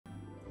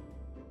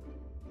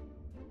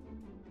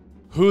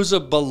Who's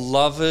a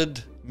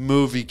beloved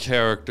movie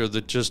character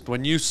that just,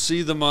 when you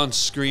see them on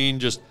screen,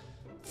 just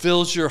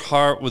fills your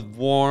heart with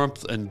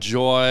warmth and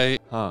joy?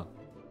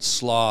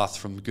 Sloth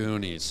from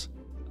Goonies.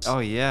 Oh,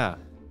 yeah.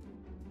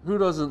 Who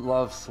doesn't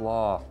love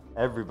Sloth?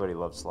 Everybody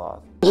loves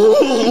Sloth.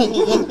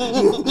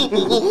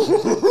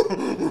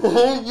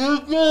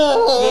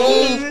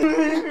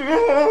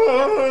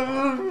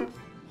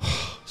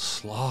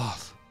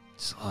 Sloth.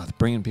 Sloth,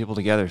 bringing people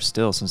together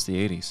still since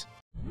the 80s.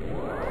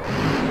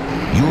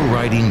 You're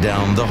riding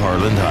down the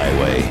Harland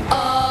Highway.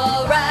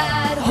 All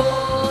right,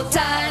 hold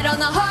tight on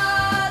the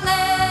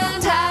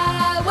Harland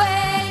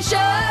Highway Show.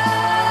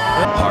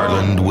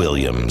 Harland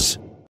Williams.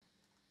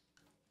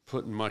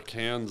 Putting my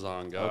cans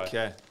on, guy.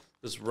 Okay.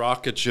 This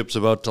rocket ship's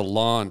about to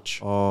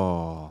launch.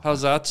 Oh.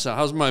 How's that sound?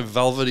 How's my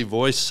velvety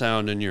voice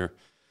sound in your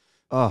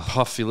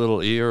puffy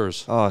little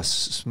ears? Oh,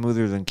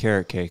 smoother than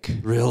carrot cake.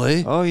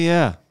 Really? Oh,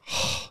 yeah.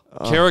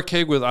 Carrot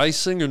cake with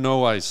icing or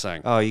no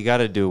icing? Oh, you got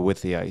to do it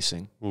with the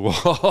icing.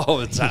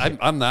 Whoa,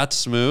 I'm that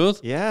smooth?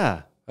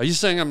 Yeah. Are you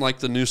saying I'm like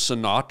the new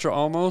Sinatra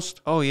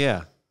almost? Oh,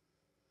 yeah.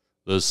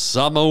 The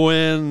summer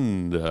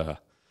wind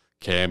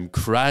came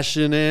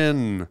crashing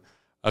in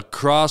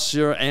across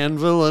your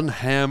anvil and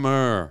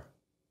hammer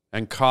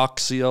and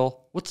coccyx.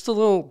 What's the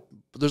little...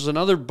 There's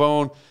another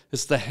bone.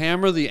 It's the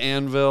hammer, the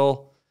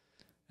anvil,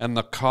 and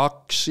the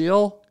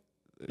coccyx.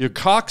 Your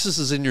coccyx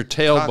is in your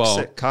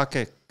tailbone.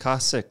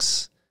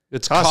 Coccyx.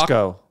 It's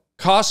Costco.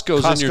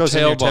 Costco's in your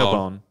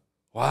tailbone.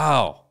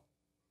 Wow.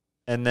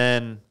 And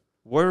then,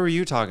 what were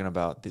you talking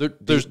about?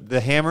 There's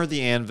the hammer,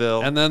 the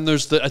anvil. And then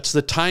it's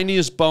the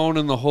tiniest bone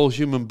in the whole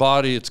human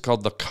body. It's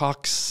called the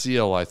coccyx,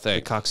 I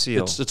think. The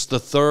coccyx. It's the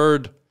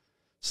third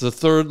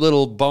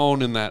little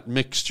bone in that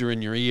mixture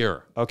in your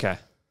ear. Okay.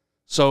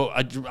 So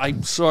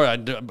I'm sorry,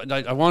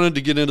 I wanted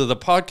to get into the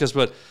podcast,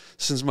 but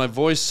since my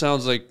voice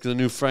sounds like the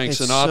new Frank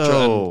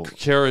Sinatra and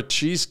carrot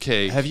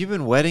cheesecake. Have you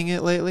been wetting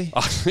it lately?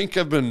 I think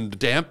I've been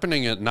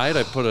dampening it at night.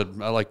 I put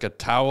a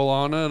towel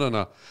on it, and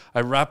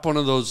I wrap one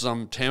of those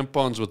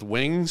tampons with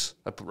wings.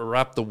 I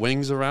wrap the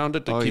wings around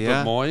it to keep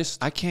it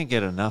moist. I can't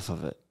get enough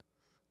of it.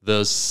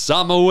 The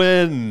summer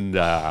wind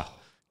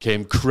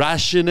came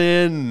crashing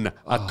in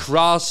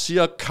across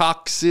your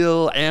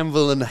coccyx,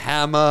 anvil, and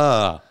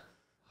hammer.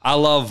 I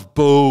love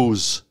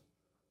booze.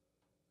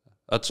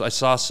 I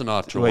saw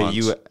Sinatra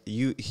once.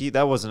 Wait,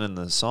 that wasn't in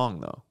the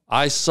song though.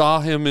 I saw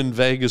him in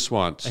Vegas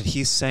once. And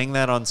he sang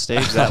that on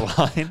stage, that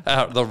line?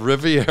 At the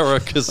Riviera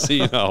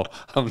Casino.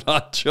 I'm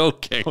not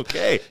joking.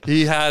 Okay.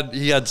 He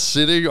had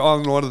sitting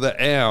on one of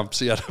the amps,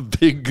 he had a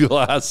big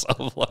glass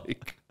of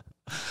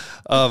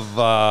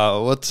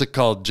what's it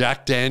called?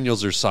 Jack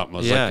Daniels or something.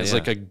 It's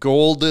like a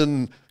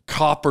golden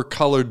copper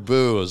colored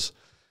booze.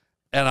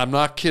 And I'm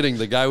not kidding.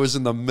 The guy was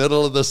in the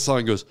middle of the song.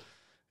 He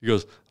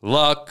goes,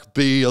 luck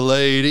be a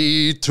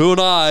lady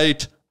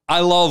tonight. I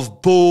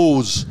love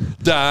booze.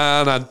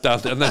 Dun, dun,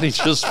 dun. And then he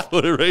just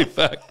put it right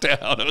back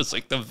down. It was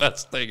like the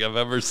best thing I've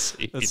ever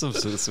seen. That's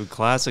some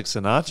classic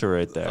Sinatra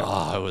right there.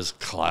 Oh, it was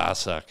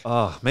classic.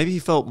 Oh, maybe he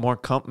felt more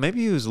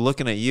maybe he was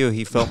looking at you.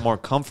 He felt more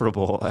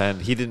comfortable,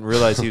 and he didn't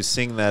realize he was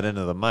singing that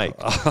into the mic.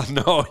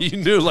 No, he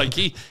knew. Like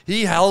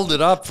he held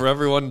it up for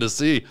everyone to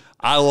see.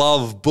 I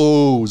love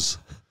booze.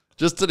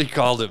 Just that he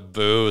called it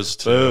booze,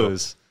 too.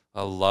 Booze.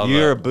 I love it.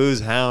 You're a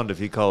booze hound if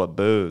you call it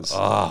booze.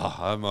 Oh,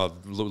 I'm a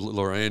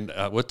Lorraine.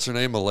 What's her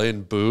name?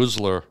 Elaine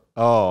Boozler.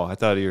 Oh, I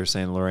thought you were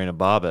saying Lorena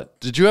Bobbitt.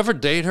 Did you ever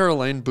date her,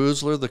 Elaine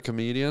Boozler, the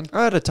comedian?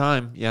 At a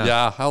time, yeah.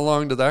 Yeah. How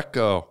long did that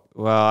go?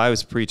 Well, I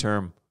was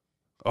preterm.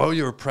 Oh,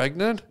 you were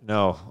pregnant?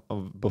 No,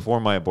 before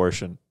my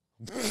abortion.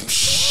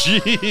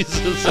 Jesus,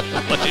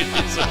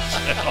 ladies and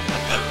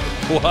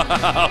gentlemen.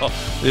 Wow.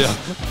 Yeah,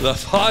 the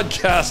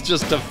podcast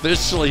just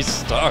officially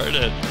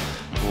started.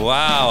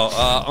 Wow.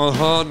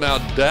 Now,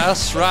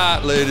 that's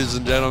right, ladies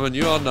and gentlemen.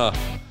 You're on the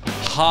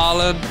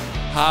Harland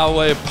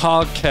Highway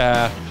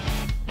podcast.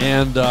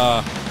 And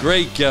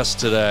great guest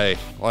today.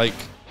 Like,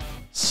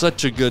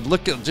 such a good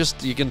look.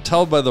 You can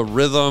tell by the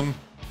rhythm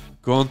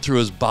going through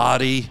his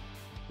body,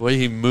 the way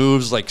he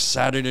moves, like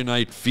Saturday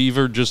Night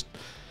Fever. Just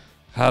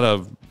had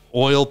a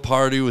oil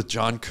party with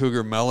John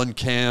Cougar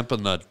Mellencamp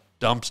and the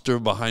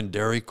dumpster behind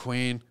Dairy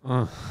Queen.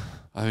 I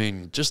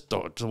mean, just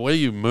the way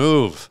you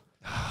move.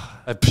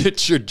 I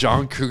pictured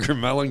John Cougar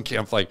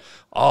Mellencamp like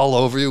all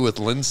over you with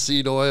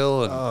linseed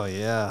oil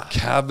and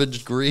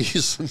cabbage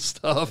grease and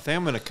stuff. I think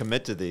I'm going to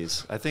commit to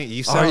these. I think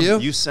you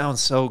sound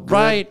so good.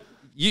 Right.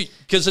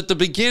 Because at the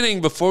beginning,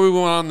 before we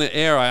went on the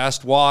air, I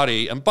asked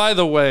Waddy, and by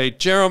the way,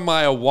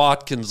 Jeremiah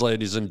Watkins,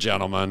 ladies and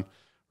gentlemen,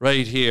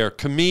 right here,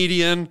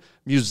 comedian,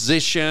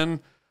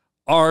 musician,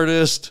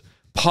 artist,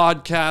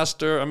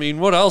 podcaster. I mean,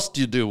 what else do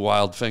you do,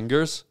 Wild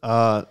Fingers?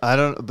 I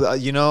don't, but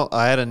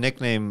I had a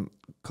nickname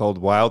called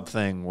Wild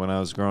Thing when I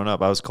was growing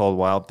up. I was called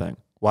Wild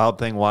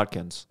Thing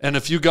Watkins. And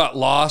if you got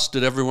lost,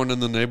 did everyone in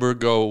the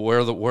neighborhood go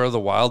where the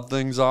wild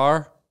things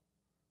are?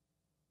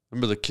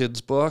 Remember the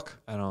kids' book?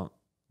 I don't.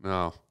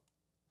 No,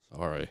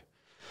 sorry.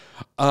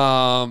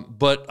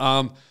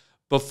 But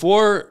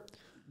before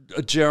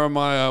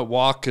Jeremiah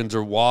Watkins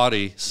or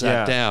Waddy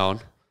sat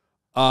down,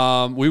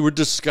 we were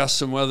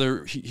discussing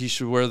whether he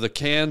should wear the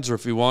cans or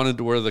if he wanted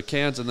to wear the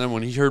cans. And then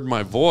when he heard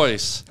my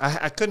voice,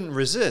 I couldn't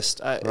resist.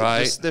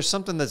 Right. There's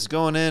something that's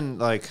going in,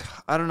 like,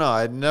 I don't know.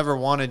 I'd never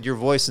wanted your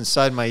voice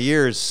inside my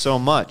ears so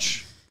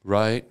much.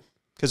 right?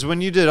 Because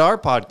when you did our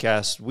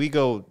podcast, we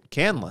go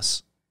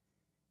canless.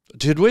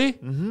 Did we?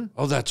 Mm-hmm.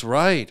 Oh, that's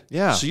right.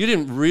 Yeah. So you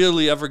didn't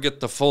really ever get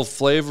the full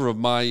flavor of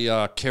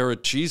my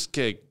carrot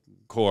cheesecake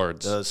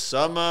chords. The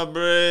summer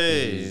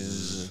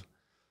breeze.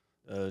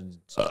 I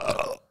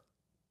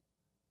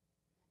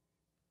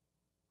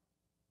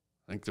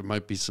think there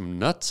might be some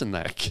nuts in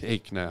that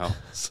cake now,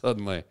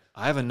 suddenly.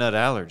 I have a nut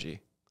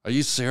allergy. Are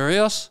you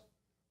serious?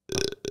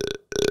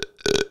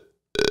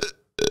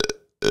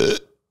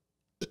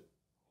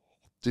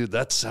 Dude,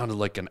 that sounded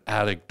like an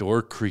attic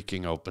door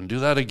creaking open. Do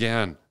that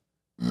again.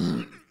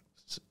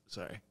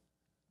 Sorry.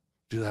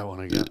 Do that one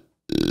again.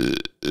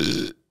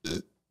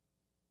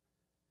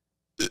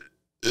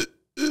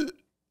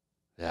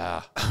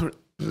 Yeah.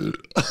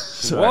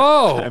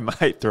 Whoa. I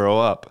might throw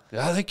up.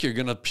 Yeah, I think you're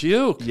going to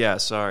puke. Yeah,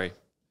 sorry.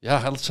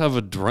 Yeah, let's have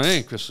a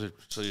drink so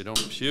you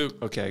don't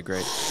puke. Okay,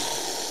 great.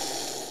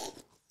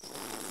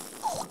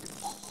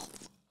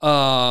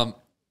 Oh,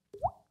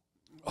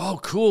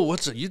 cool.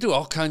 What's it? You do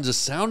all kinds of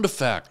sound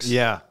effects.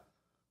 Yeah.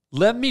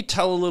 Let me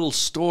tell a little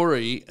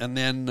story and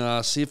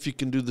then see if you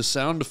can do the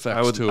sound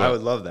effects to it. I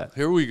would love that.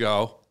 Here we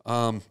go.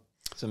 Some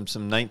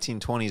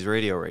 1920s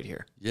radio right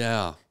here.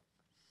 Yeah.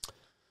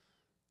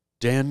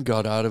 Dan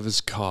got out of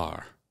his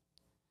car.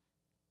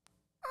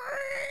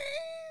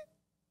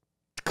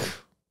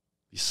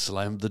 He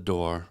slammed the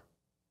door.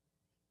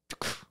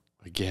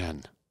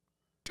 Again.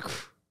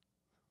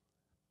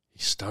 He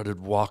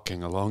started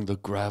walking along the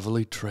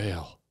gravelly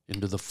trail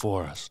into the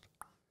forest.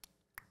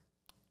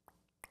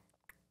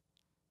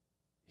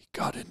 He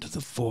got into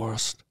the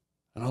forest,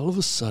 and all of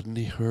a sudden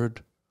he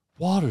heard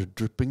water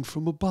dripping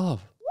from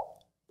above.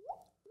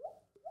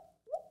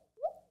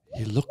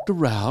 He looked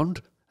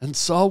around and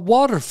saw a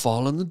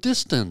waterfall in the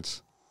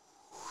distance.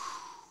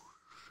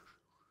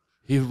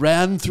 He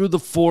ran through the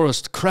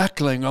forest,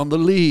 crackling on the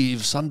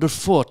leaves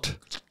underfoot.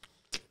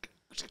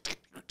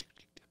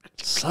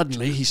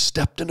 Suddenly, he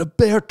stepped in a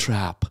bear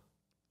trap.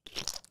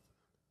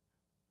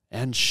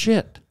 And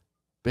shit.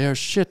 Bear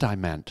shit, I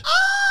meant.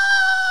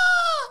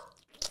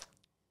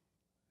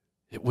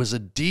 It was a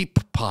deep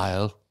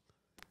pile.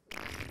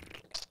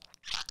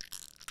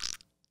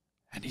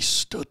 And he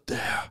stood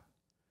there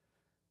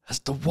as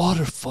the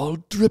waterfall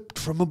dripped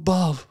from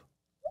above.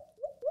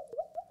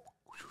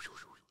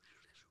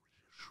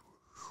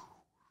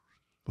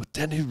 But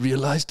then he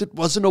realized it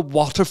wasn't a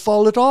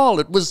waterfall at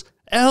all. It was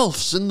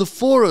elves in the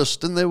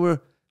forest, and they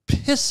were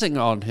pissing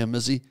on him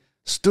as he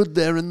stood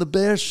there in the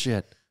bear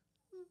shit.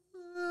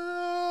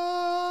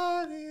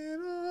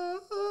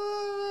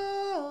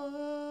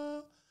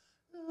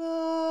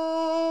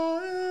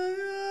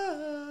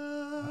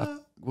 It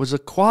was a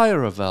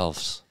choir of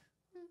elves.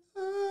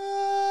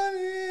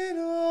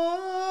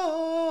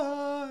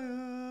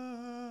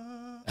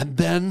 And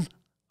then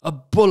a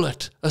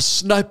bullet, a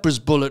sniper's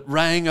bullet,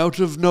 rang out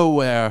of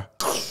nowhere.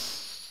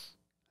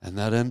 And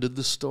that ended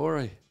the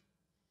story.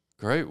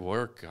 Great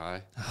work,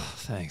 guy. Oh,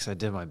 thanks. I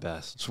did my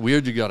best. It's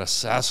weird you got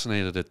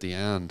assassinated at the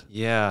end.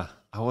 Yeah,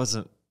 I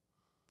wasn't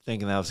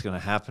thinking that was going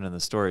to happen in the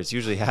story. It's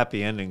usually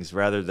happy endings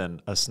rather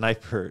than a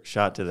sniper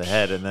shot to the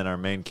head and then our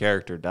main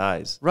character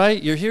dies.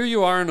 Right? Here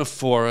you are in a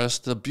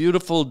forest, the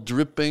beautiful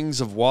drippings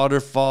of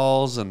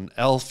waterfalls and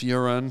elf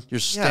urine. You're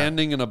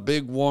standing in a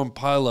big warm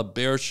pile of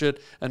bear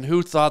shit, and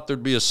who thought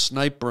there'd be a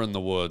sniper in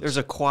the woods? There's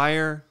a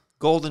choir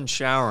golden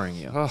showering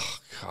you. Oh,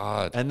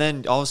 God. And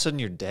then all of a sudden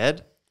you're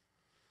dead?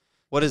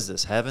 What is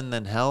this, heaven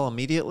then hell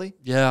immediately?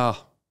 Yeah.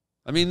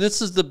 I mean,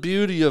 this is the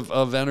beauty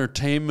of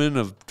entertainment,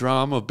 of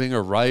drama, of being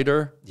a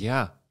writer.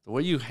 Yeah. The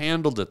way you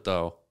handled it,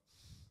 though.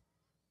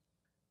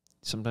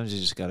 Sometimes you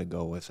just got to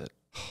go with it.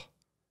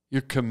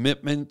 Your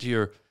commitment,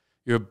 your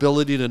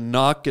ability to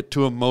not get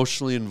too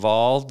emotionally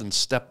involved and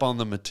step on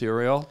the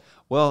material.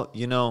 Well,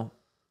 you know,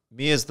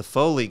 me as the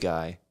Foley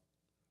guy,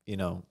 you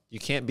know, you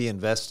can't be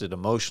invested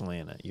emotionally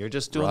in it. You're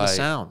just doing the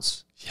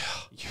sounds.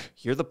 Yeah.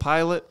 You're the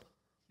pilot,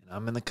 and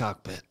I'm in the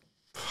cockpit.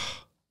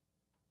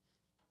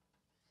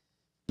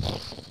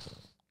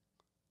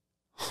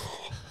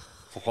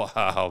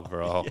 Wow,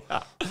 bro.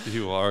 Yeah.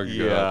 You are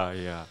good.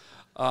 Yeah.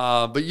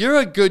 But you're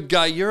a good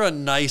guy. You're a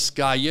nice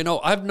guy. You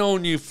know, I've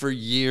known you for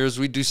years.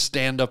 We do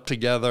stand-up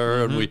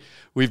together, and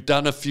we've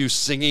done a few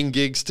singing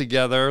gigs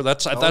together.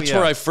 That's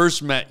where I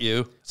first met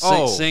you,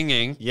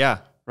 singing. Yeah.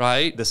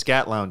 Right? The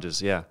scat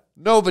lounges, yeah.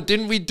 No, but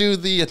didn't we do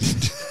the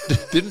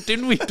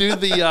didn't we do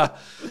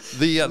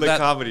the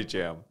comedy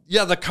jam?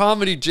 Yeah, the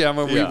comedy jam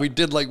where we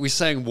did, like, we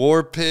sang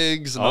War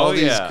Pigs and all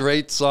these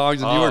great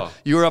songs, and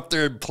you were up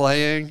there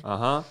playing.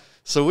 Uh-huh.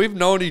 So we've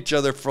known each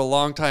other for a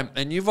long time,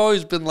 and you've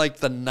always been like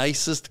the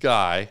nicest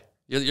guy.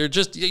 You're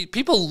just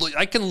people.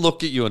 I can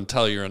look at you and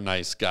tell you're a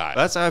nice guy.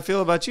 That's how I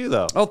feel about you,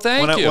 though. Oh,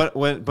 thank you.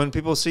 When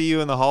people see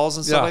you in the halls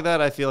and stuff Yeah. like that,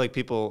 I feel like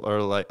people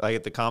are like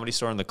at the Comedy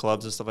Store and the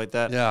clubs and stuff like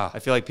that. Yeah. I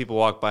feel like people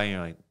walk by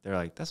and they're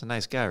like, that's a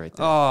nice guy right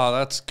there. Oh,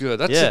 that's good.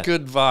 That's Yeah. a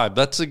good vibe.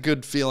 That's a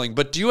good feeling.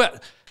 But do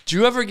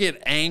you ever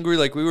get angry?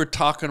 Like we were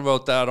talking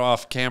about that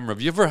off camera.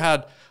 Have you ever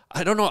had?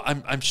 I don't know.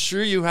 I'm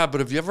sure you have. But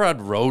have you ever had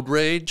road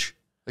rage?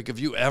 Like, have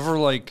you ever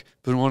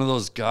been one of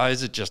those guys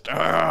that just?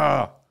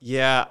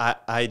 Yeah,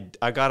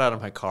 I got out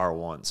of my car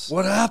once.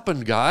 What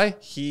happened, guy?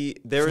 Wait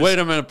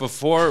a minute.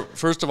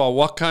 First of all,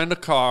 what kind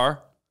of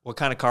car? What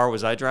kind of car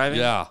was I driving?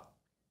 Yeah.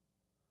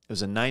 It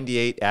was a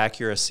 98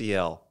 Acura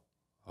CL.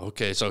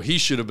 Okay, so he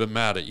should have been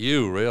mad at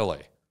you,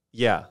 really.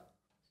 Yeah.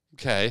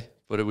 Okay,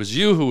 but it was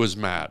you who was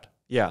mad.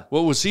 Yeah.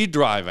 What was he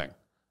driving?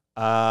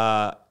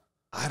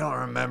 I don't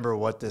remember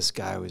what this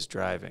guy was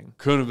driving.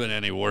 Couldn't have been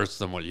any worse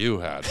than what you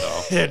had,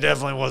 though. It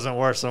definitely wasn't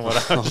worse than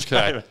what I was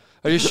driving.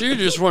 Are you sure you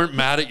just weren't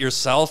mad at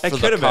yourself for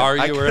the car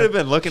you were in? I could have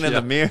been looking in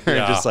the mirror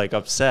and just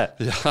upset.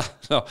 Yeah.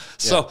 No.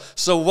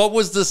 So what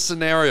was the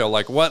scenario?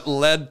 Like, what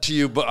led to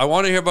you? But I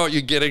want to hear about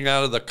you getting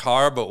out of the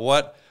car. But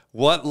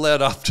what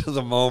led up to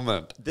the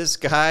moment? This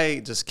guy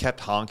just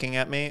kept honking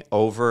at me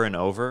over and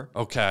over.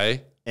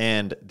 Okay.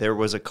 And there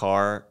was a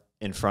car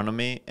in front of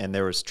me, and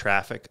there was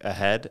traffic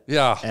ahead.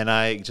 Yeah. And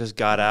I just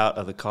got out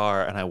of the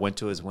car, and I went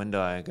to his window.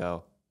 And I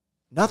go,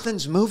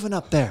 nothing's moving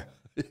up there.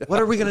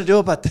 What are we going to do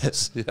about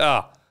this?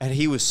 Yeah. And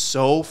he was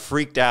so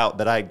freaked out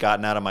that I had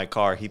gotten out of my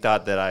car. He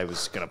thought that I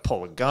was going to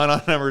pull a gun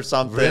on him or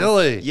something.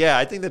 Really? Yeah,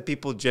 I think that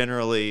people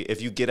generally,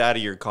 if you get out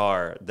of your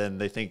car, then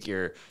they think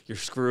your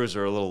screws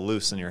are a little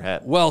loose in your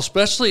head. Well,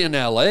 especially in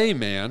LA,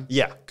 man.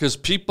 Yeah. Because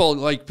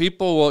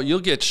you'll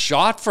get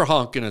shot for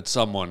honking at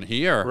someone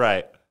here.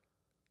 Right.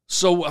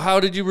 So how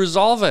did you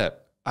resolve it?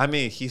 I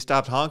mean, he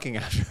stopped honking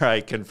after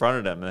I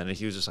confronted him, and then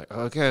he was just like,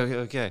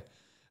 okay.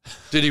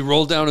 Did he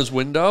roll down his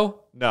window?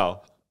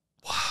 No.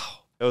 Wow.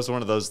 It was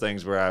one of those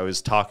things where I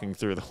was talking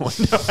through the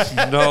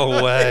window.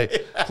 No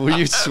way. Were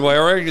you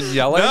swearing and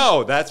yelling?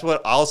 No, that's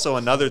what also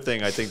another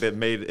thing I think that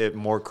made it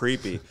more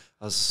creepy.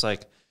 I was just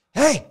like,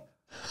 hey,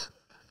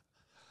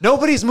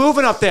 nobody's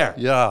moving up there.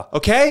 Yeah.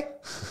 Okay?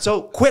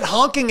 So quit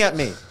honking at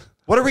me.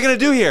 What are we going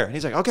to do here? And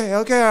he's like, okay,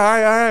 all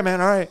right,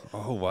 man, all right.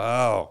 Oh,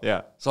 wow.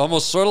 Yeah. It's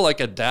almost sort of like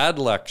a dad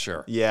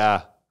lecture.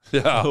 Yeah.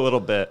 Yeah. A little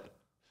bit.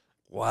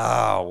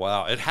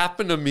 Wow. It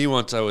happened to me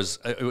once. Here's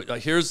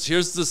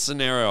the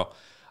scenario.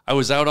 I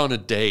was out on a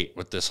date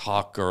with this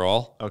hot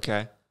girl.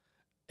 Okay.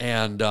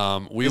 And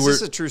Is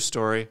this a true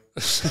story?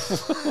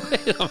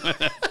 Wait a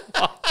minute.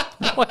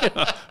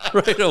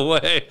 Right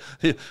away.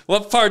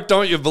 What part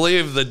don't you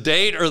believe? The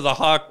date or the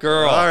hot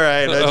girl? All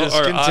right, I just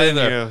Or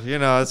continue. either. You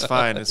know, it's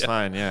fine. It's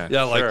fine. Yeah.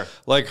 Yeah, sure.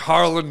 like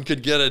Harland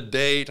could get a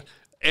date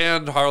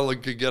and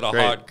Harland could get a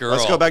Great. hot girl.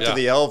 Let's go back to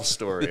the elf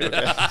story.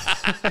 Okay.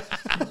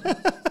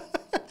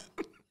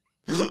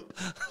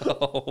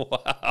 Oh,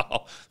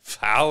 wow.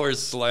 Power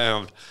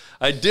slammed.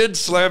 I did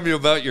slam you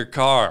about your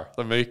car,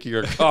 the make of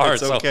your car.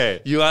 It's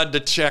okay. You had to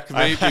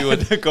checkmate me. You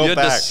had to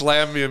back.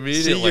 Slam me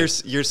immediately.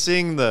 See, you're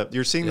seeing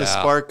the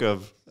spark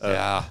of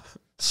yeah.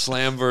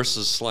 Slam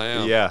versus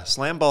slam. Yeah.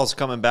 Slam ball's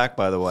coming back,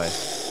 by the way.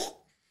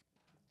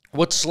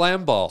 What's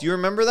slam ball? Do you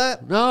remember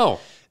that? No.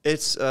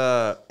 It's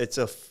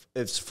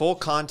full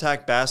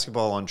contact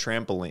basketball on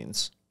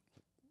trampolines.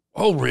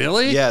 Oh,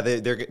 really? Yeah,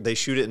 they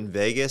shoot it in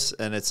Vegas,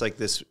 and it's like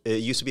this.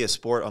 It used to be a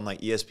sport on like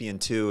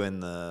ESPN2 in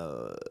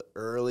the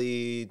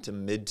early to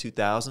mid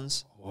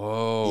 2000s.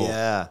 Whoa.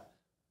 Yeah,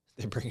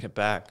 they bring it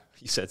back.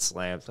 You said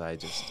slam, so I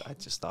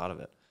just thought of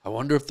it. I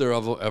wonder if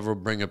they'll ever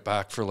bring it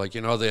back for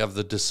they have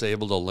the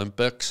disabled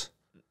Olympics.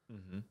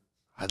 Mm-hmm.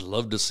 I'd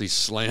love to see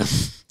slam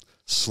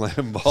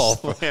ball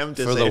for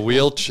the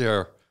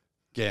wheelchair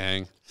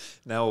gang.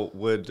 Now,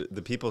 would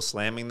the people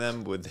slamming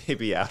them, would they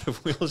be out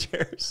of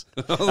wheelchairs?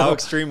 How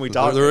extreme we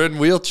talking? They're in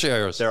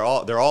wheelchairs. They're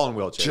all in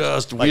wheelchairs.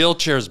 Just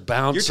wheelchairs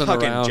bouncing You're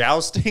talking around.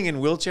 jousting in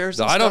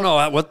wheelchairs? I don't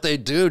know what they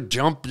do.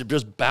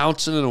 Just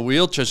bouncing in a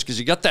wheelchair because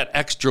you got that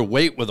extra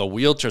weight with a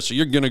wheelchair, so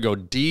you're going to go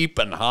deep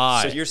and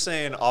high. So you're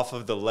saying off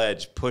of the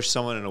ledge, push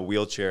someone in a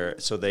wheelchair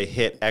so they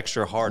hit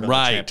extra hard on the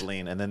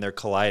trampoline, and then they're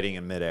colliding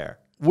in midair.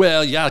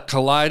 Well, yeah,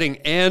 colliding,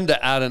 and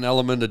to add an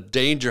element of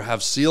danger,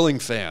 have ceiling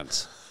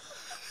fans.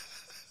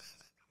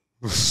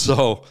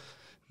 So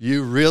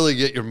you really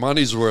get your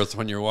money's worth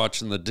when you're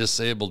watching the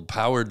disabled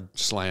powered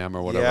slam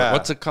or whatever. Yeah.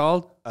 What's it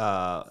called?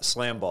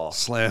 Slam ball.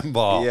 Slam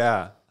ball.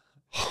 Yeah.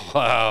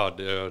 Wow,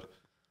 dude.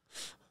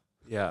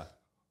 Yeah.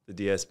 The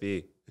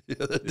DSB.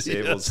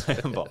 Disabled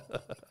slam ball.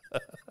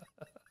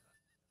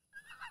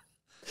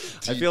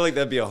 I feel like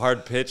that'd be a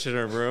hard pitch in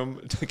a room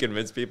to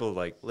convince people,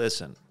 like,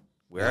 listen,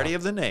 we already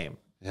have the name.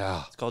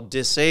 Yeah. It's called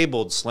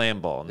disabled slam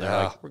ball. And they're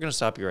like, we're going to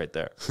stop you right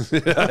there.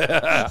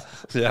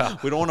 Yeah.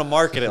 We don't want to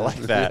market it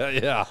like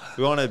that. Yeah.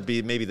 We want to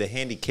be maybe the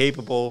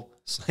handy-capable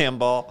slam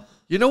ball.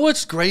 You know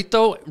what's great,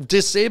 though?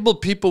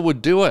 Disabled people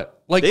would do it.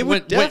 Like, They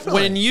would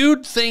definitely. when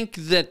you'd think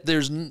that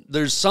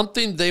there's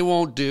something they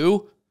won't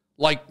do,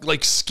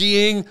 like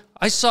skiing,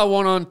 I saw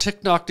one on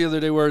TikTok the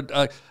other day where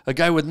a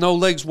guy with no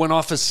legs went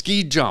off a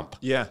ski jump.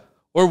 Yeah.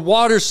 Or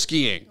water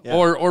skiing, Yeah.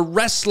 or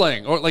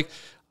wrestling, or like,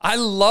 I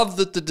love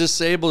that the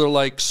disabled are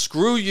like,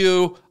 screw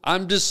you,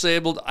 I'm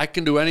disabled, I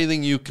can do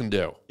anything you can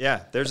do.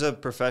 Yeah. There's a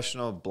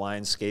professional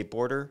blind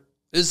skateboarder.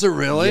 Is there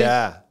really?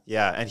 Yeah.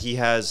 Yeah. And he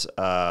has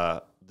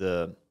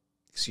the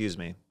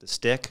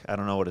stick. I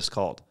don't know what it's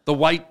called. The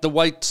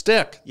white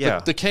stick. Yeah.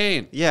 The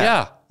cane. Yeah.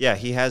 Yeah. Yeah.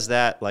 He has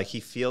that. Like,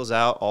 he feels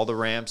out all the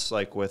ramps,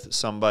 like with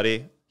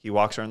somebody. He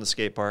walks around the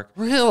skate park.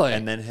 Really?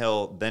 And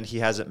then he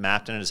has it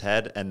mapped in his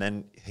head, and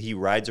then he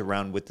rides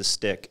around with the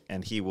stick,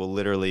 and he will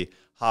literally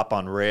hop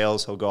on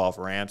rails. He'll go off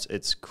ramps.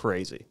 It's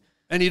crazy.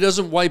 And he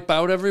doesn't wipe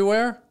out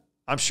everywhere?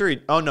 I'm sure he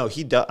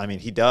does. I mean,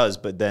 he does,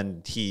 but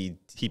then he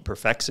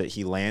perfects it.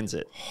 He lands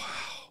it. Wow.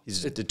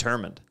 He's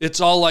determined.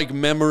 It's all like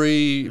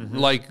memory,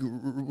 like,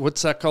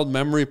 what's that called?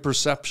 Memory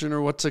perception,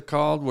 or what's it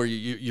called? Where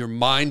your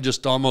mind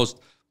just almost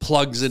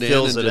plugs it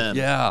Fills in. it in.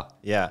 Yeah.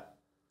 Yeah.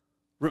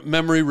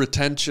 Memory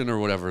retention, or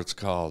whatever it's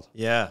called.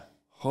 Yeah.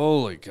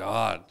 Holy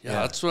God. Yeah,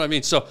 that's what I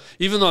mean. So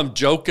even though I'm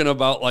joking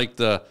about like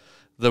the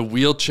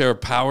wheelchair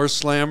power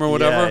slam or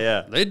whatever,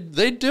 Yeah.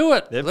 they do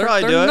it. They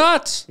probably do it. They're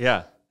nuts.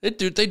 Yeah. They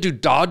do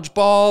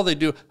dodgeball. They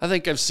do. I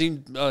think I've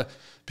seen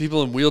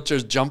people in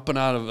wheelchairs jumping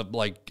out of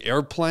like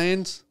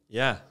airplanes.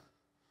 Yeah.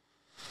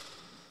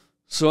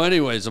 So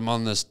anyways, I'm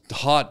on this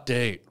hot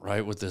date,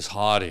 right, with this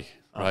hottie,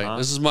 right?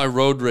 This is my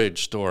road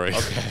rage story.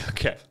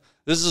 Okay.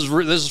 This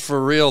is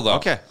for real though.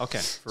 Okay.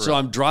 So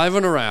I'm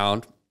driving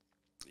around,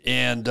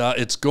 and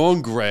it's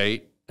going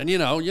great. And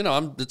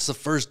it's the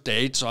first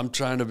date, so I'm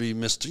trying to be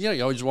Mr.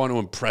 You always want to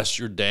impress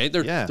your date.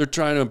 They're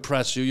trying to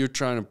impress you. You're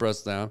trying to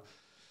impress them.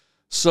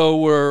 So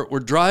we're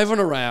driving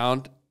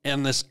around,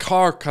 and this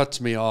car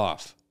cuts me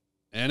off,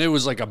 and it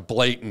was like a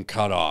blatant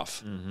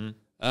cutoff.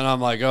 And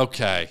I'm like,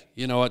 okay,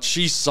 you know what?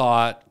 She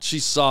saw it. She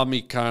saw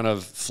me kind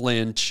of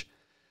flinch,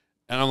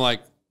 and I'm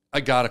like, I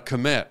gotta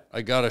commit.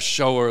 I gotta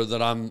show her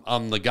that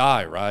I'm the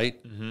guy, right?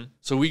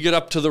 So we get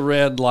up to the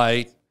red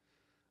light.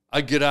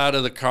 I get out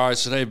of the car. I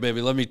said, hey,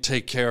 baby, let me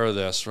take care of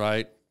this,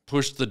 right?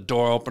 Push the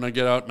door open. I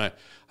get out, and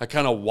I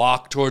kind of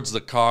walk towards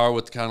the car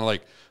with kind of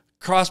like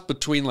cross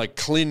between like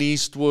Clint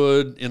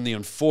Eastwood in The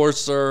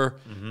Enforcer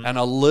and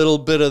a little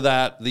bit of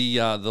that,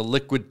 the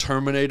liquid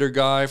Terminator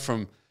guy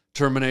from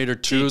Terminator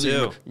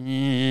 2.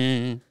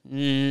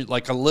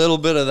 Like a little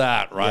bit of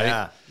that,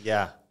 right?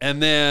 Yeah.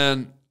 And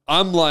then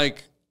I'm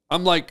like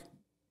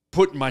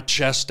putting my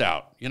chest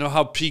out. You know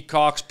how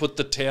peacocks put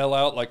the tail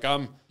out? Like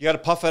You got to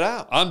puff it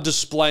out. I'm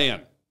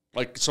displaying.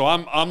 Like, so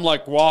I'm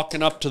like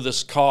walking up to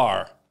this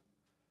car,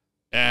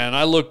 and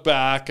I look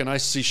back and I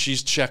see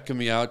she's checking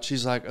me out.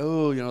 She's like,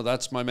 oh,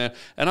 that's my man.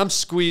 And I'm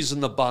squeezing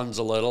the buns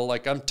a little.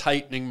 Like, I'm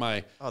tightening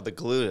the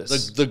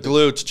gluteus. The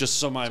glutes, just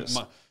so my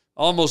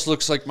almost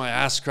looks like my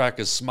ass crack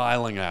is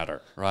smiling at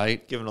her,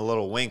 right? Giving a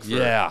little wink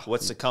for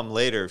what's to come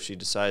later if she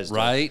decides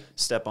to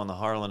step on the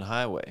Harland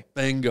highway.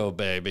 Bingo,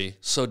 baby.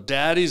 So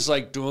daddy's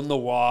like doing the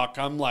walk.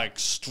 I'm like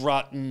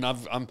strutting.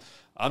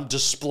 I'm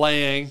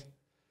displaying.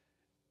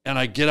 And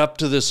I get up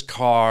to this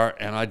car,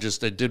 and I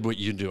did what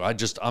you do.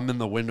 I'm in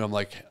the window. I'm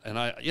like, and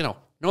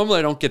normally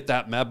I don't get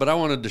that mad, but I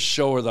wanted to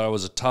show her that I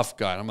was a tough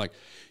guy. And I'm like,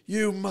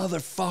 you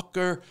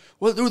motherfucker,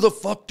 who the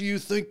fuck do you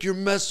think you're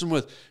messing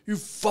with? You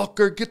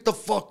fucker, get the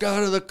fuck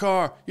out of the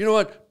car. You know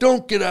what?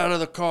 Don't get out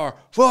of the car.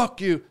 Fuck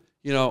you.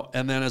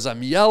 And then as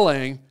I'm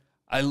yelling,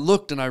 I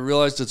looked and I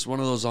realized it's one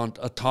of those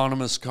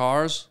autonomous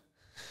cars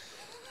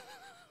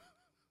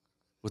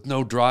with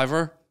no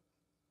driver.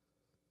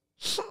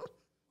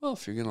 Well,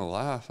 if you're going to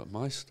laugh at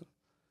my stuff.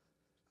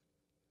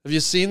 Have you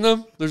seen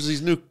them? There's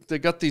they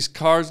got these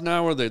cars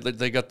now where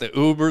they got the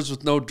Ubers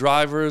with no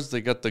drivers.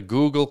 They got the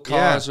Google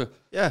cars.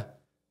 Yeah.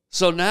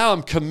 So now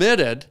I'm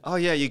committed. Oh,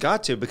 yeah, you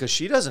got to, because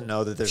she doesn't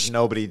know that there's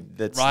nobody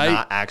that's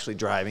not actually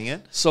driving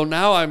it. So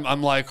now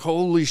I'm like,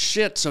 holy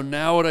shit. So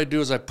now what I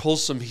do is I pull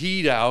some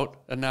heat out,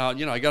 and now,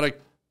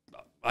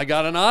 I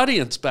got an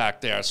audience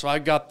back there. So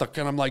and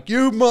I'm like,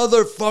 you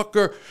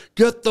motherfucker,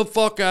 get the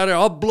fuck out of here.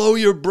 I'll blow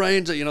your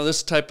brains out,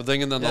 this type of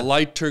thing. And then the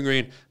light turned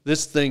green.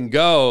 This thing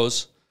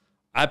goes.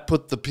 I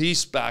put the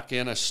piece back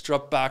in. I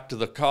strut back to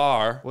the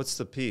car. What's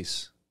the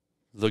piece?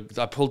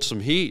 I pulled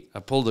some heat.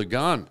 I pulled a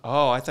gun.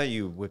 Oh, I thought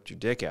you whipped your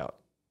dick out.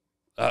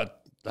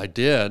 I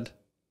did,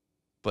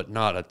 but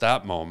not at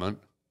that moment.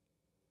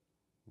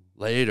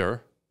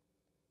 Later.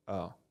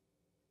 Oh.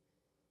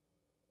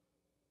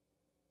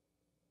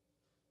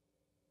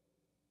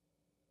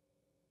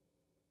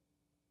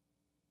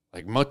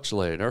 Like much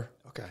later.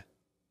 Okay.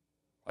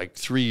 Like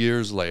 3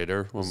 years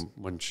later,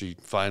 when she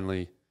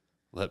finally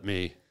let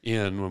me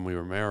in when we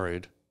were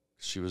married.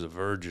 She was a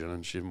virgin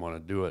and she didn't want to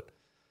do it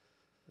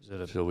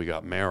until we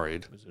got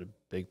married. Was it a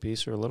big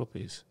piece or a little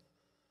piece?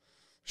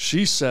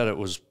 She said it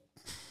was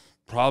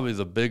probably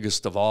the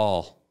biggest of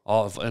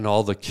in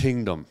all the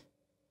kingdom.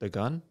 The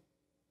gun?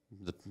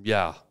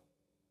 Yeah.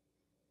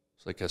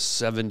 It's like a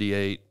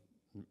 78,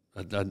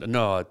 a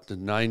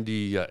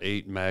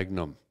 98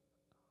 Magnum.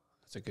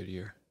 That's a good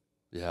year.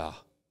 Yeah.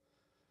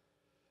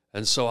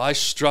 And so I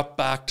strut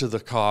back to the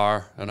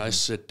car, and I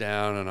sit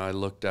down, and I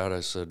looked out. I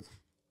said,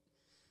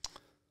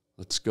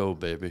 let's go,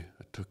 baby.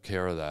 I took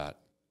care of that.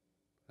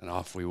 And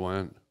off we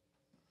went.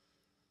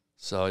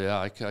 So, yeah,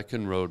 I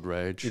can road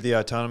rage. Did the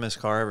autonomous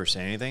car ever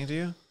say anything to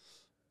you?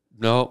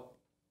 No.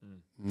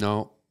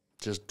 No.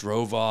 Just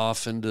drove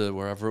off into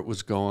wherever it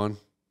was going.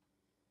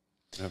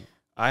 Yep.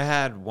 I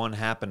had one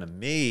happen to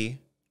me.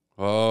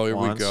 Oh, here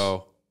once. we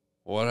go.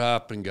 What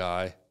happened,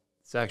 guy?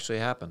 It's actually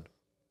happened.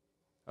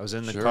 I was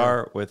in the Sure.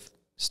 car with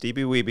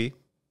Stevie Weeby in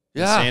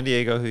Yeah. San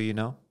Diego, who you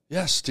know.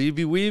 Yeah,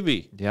 Stevie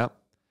Weeby. Yep.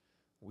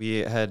 We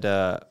had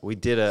we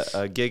did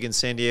a gig in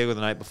San Diego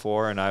the night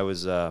before, and I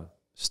was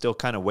still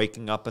kind of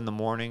waking up in the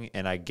morning,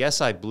 and I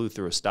guess I blew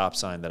through a stop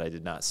sign that I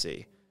did not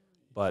see.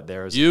 But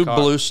there was You a car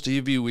blew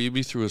Stevie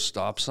Weeby through a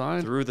stop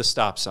sign? through the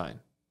stop sign.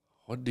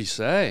 What did he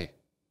say?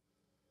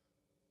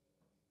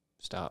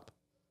 Stop.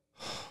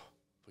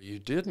 But you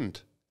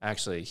didn't.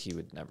 Actually, he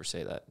would never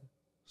say that.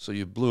 So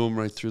you blew him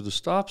right through the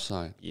stop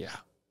sign. Yeah.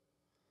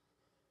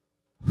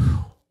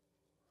 And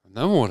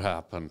then what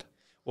happened?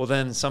 Well,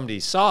 then somebody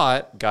saw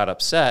it, got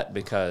upset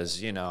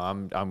because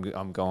I'm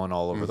going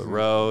all over the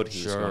road.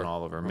 He's Sure. going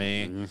all over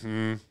me,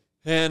 Mm-hmm.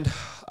 and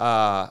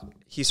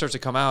he starts to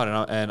come out,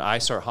 and I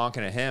start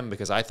honking at him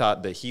because I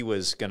thought that he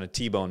was going to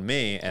T-bone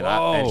me,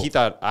 and he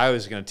thought I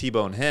was going to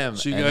T-bone him.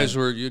 So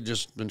you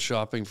just been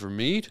shopping for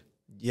meat?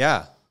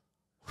 Yeah,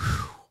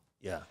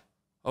 yeah.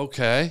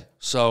 Okay.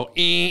 So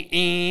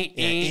And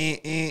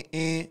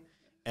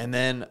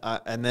then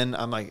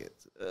I'm like,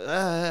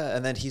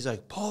 and then he's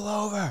like, pull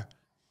over.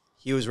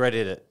 He was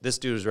ready to. This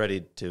dude was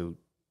ready to.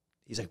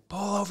 He's like,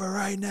 pull over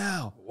right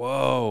now.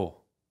 whoa.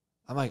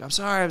 I'm like, I'm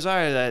sorry.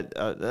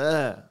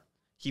 That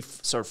he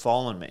started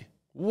following me.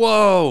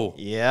 Whoa.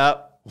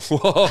 Yep.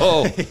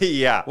 Whoa.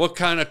 Yeah. What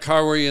kind of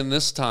car were you in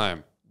this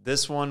time?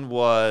 This one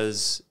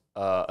was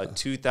a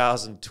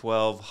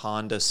 2012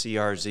 Honda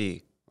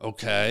CRZ.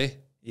 Okay.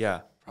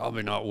 Yeah.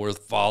 Probably not worth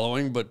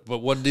following, but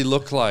what did he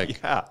look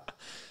like? Yeah.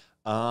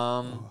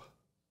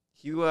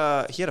 He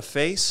had a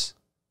face.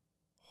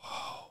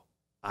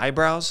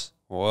 Eyebrows,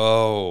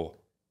 Whoa.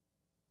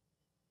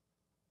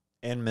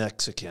 and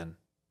Mexican.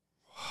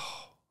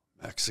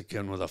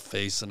 Mexican with a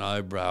face and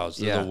eyebrows.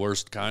 They're Yeah. the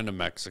worst kind of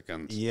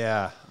Mexicans.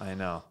 Yeah, I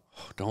know.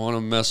 Don't want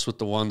to mess with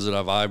the ones that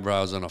have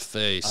eyebrows and a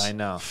face. I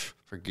know.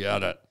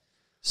 Forget it.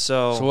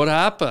 So So what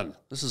happened?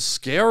 This is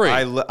scary.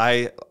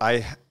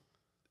 I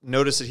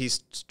noticed that he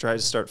tried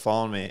to start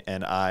following me,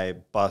 and I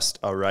bust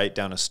a right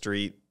down a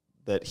street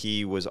that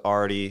he was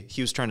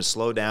trying to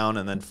slow down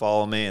and then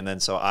follow me, and then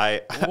so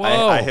I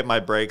hit my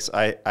brakes.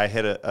 I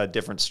hit a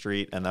different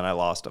street, and then I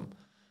lost him.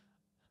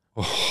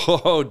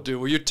 Oh,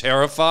 dude, were you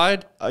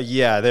terrified?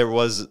 Yeah,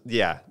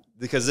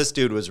 because this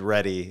dude was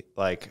ready.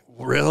 Like,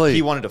 Really?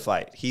 he wanted to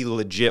fight. He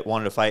legit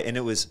wanted to fight, and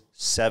it was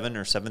 7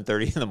 or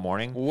 7:30 in the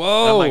morning.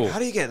 Whoa. And I'm like, how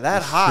do you get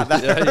that hot?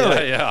 That Yeah,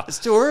 early? yeah. It's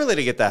too early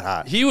to get that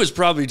hot. He was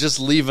probably just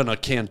leaving a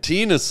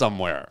cantina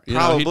somewhere. He'd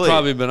Probably.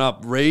 probably been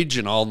up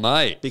raging all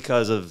night.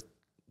 Because of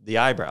the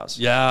eyebrows.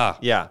 Yeah.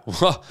 Yeah.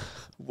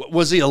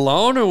 Was he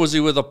alone or was he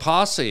with a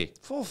posse?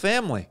 Full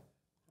family.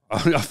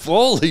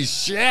 Holy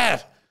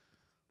shit.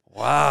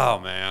 Wow,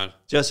 man.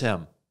 Just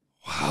him.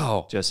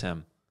 Wow. Just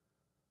him.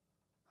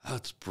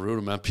 That's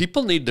brutal, man.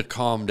 People need to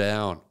calm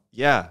down.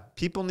 Yeah.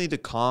 People need to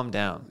calm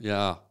down.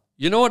 Yeah.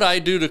 You know what I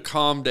do to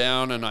calm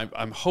down, and I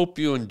hope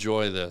you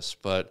enjoy this,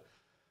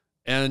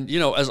 and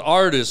as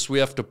artists, we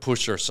have to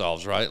push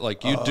ourselves, right?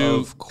 Like you do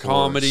Of course.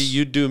 comedy,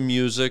 you do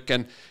music,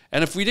 and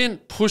if we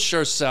didn't push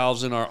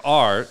ourselves in our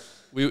art,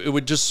 it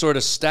would just sort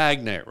of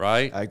stagnate,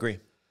 right? I agree.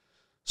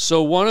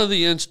 So one of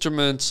the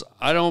instruments,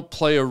 I don't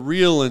play a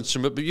real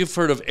instrument, but you've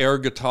heard of air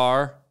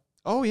guitar.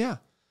 Oh, yeah.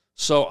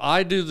 So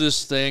I do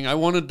this thing. I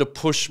wanted to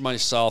push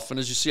myself, and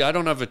as you see, I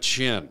don't have a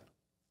chin.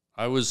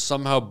 I was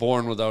somehow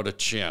born without a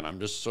chin. I'm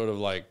just sort of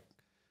like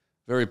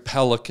very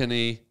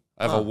pelican-y.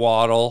 I have a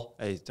waddle.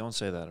 Hey, don't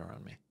say that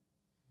around me.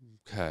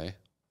 Okay.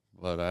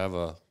 But I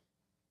have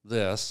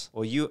this.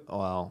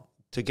 Well,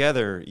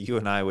 together, you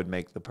and I would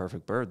make the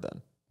perfect bird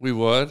then. We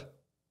would?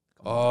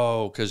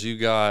 Oh, because you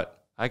got...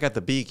 I got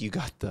the beak, you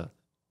got the...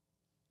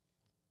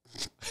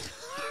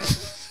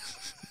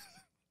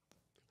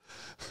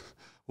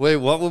 Wait,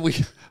 what would we...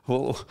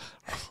 What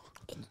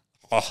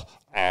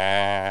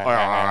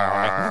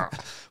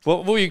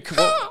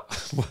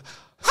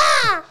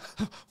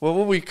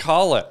would we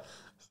call it?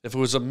 If it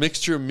was a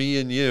mixture of me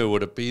and you,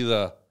 would it be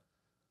the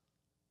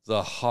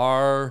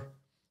Haramaya?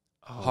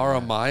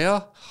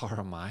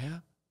 Jeremiah?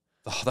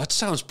 Oh, that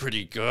sounds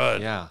pretty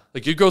good. Yeah.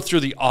 Like you go through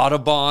the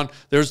Audubon,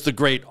 there's the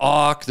great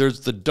auk,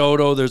 there's the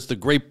dodo, there's the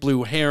great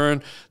blue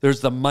heron,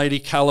 there's the mighty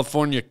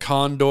California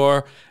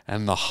condor,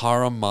 and the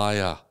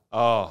Haramaya.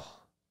 Oh,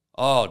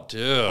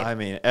 dude. I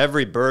mean,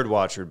 every bird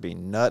watcher would be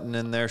nutting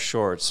in their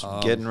shorts,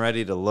 getting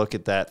ready to look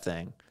at that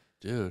thing.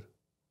 Dude.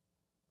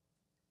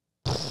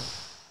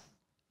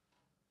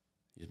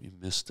 You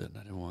missed it. I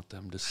didn't want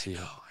them to see it.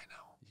 I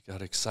know. You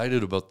got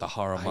excited about the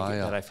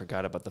Haramaya. I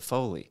forgot about the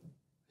Foley.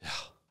 Yeah.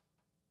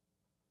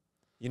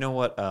 You know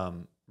what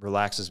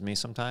relaxes me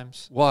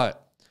sometimes?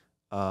 What?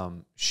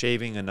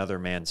 shaving another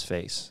man's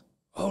face.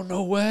 Oh,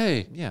 no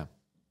way. Yeah.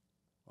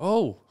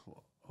 Oh,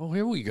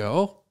 here we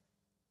go.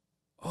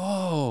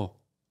 Oh,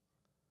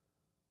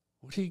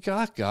 what do you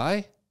got,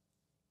 guy?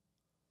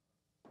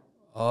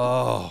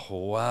 Oh,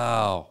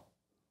 wow.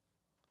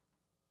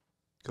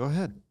 Go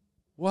ahead.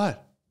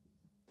 What?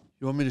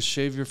 You want me to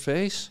shave your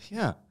face?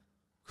 Yeah.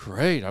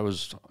 Great.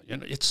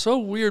 It's so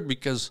weird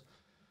because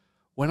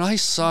when I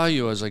saw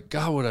you, I was like,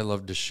 God, would I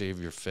love to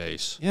shave your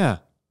face. Yeah.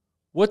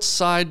 What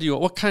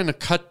kind of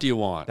cut do you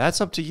want? That's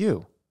up to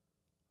you.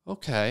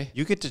 Okay.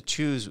 You get to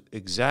choose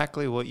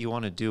exactly what you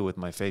want to do with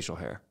my facial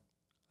hair.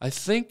 I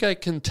think I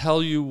can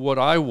tell you what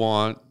I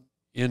want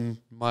in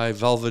my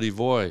velvety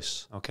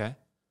voice. Okay.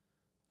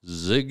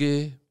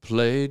 Ziggy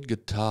played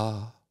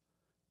guitar,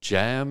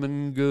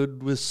 jamming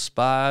good with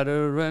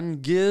Spider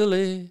and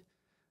Gilly,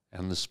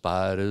 and the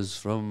spiders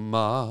from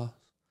Mars.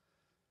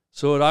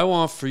 So what I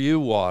want for you,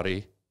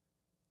 Waddy,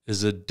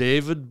 is a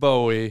David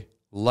Bowie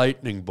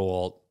lightning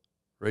bolt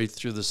right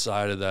through the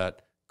side of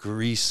that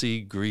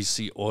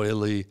greasy,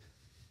 oily,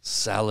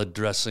 salad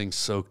dressing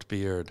soaked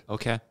beard.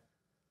 Okay.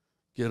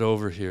 Get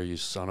over here, you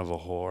son of a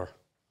whore.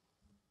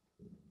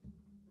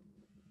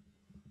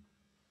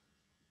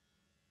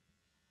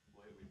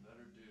 Wait, we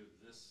better do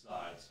this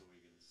side so we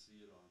can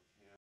see it on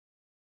camera.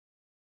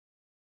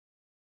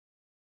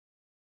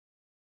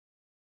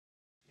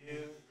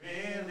 You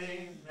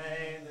really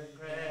made the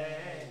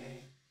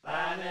grade.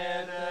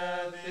 Planet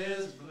Earth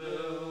is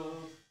blue,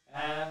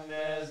 and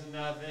there's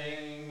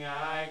nothing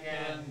I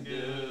can do.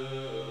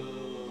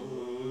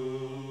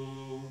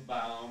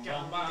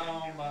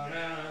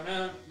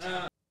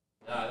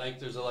 Yeah, I think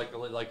there's like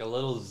a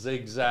little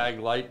zigzag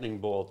lightning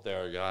bolt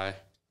there, guy.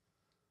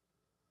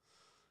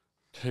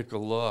 Take a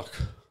look.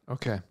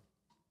 Okay.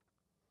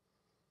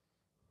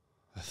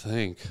 I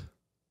think.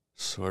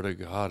 Sort of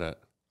got it.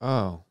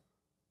 Oh.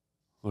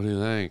 What do you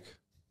think?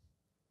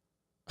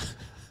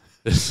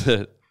 Is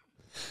it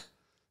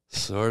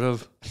sort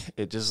of?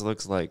 It just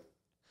looks like...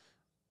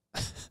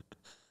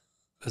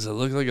 Does it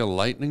look like a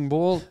lightning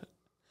bolt?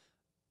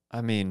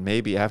 I mean,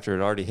 maybe after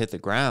it already hit the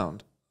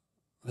ground.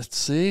 Let's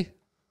see.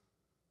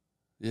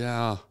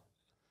 Yeah.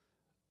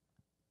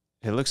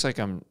 It looks like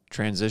I'm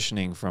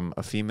transitioning from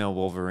a female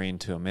Wolverine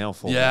to a male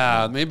Wolverine.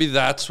 Yeah, maybe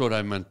that's what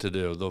I meant to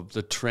do.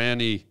 The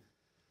tranny,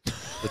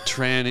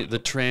 the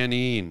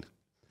tranine.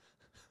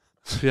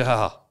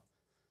 Yeah.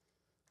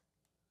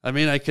 I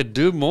mean, I could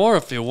do more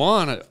if you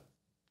want it.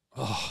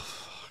 Oh,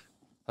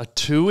 a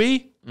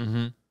Tui?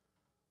 Mm-hmm.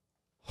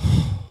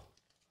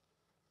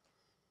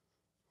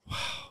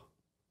 Wow.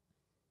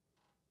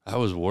 That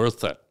was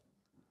worth it.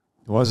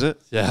 Was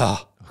it? Yeah.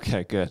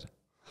 Okay, good.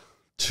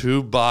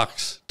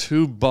 $2,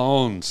 2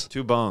 bones.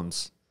 2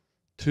 bones.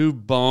 2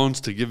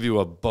 bones to give you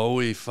a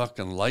Bowie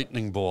fucking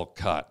lightning bolt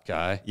cut,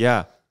 guy.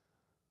 Yeah.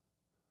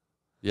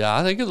 Yeah,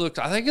 I think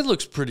it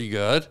looks pretty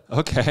good.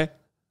 Okay.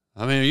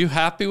 I mean, are you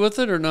happy with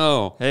it or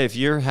no? Hey, if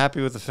you're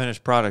happy with the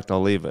finished product,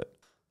 I'll leave it.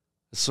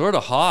 It's sort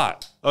of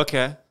hot.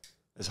 Okay.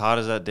 As hot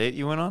as that date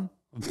you went on?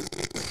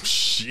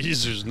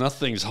 Jeez, there's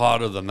nothing's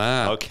hotter than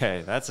that.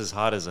 Okay, that's as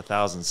hot as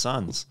 1,000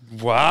 suns.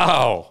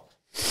 Wow.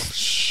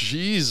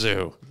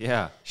 Shizu.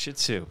 Yeah, Shih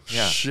Tzu.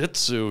 Yeah. Shih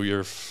Tzu,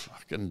 your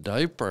fucking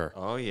diaper.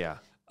 Oh, yeah.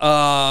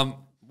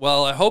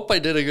 Well, I hope I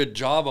did a good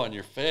job on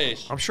your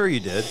face. I'm sure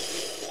you did.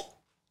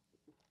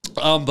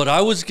 But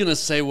I was going to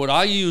say what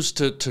I use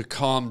to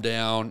calm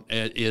down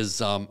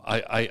is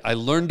I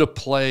learned to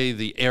play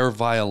the air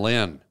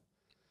violin.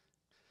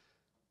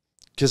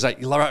 Because I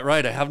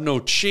have no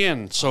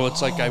chin. So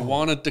it's like I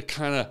wanted to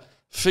kind of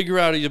figure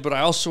out it, but I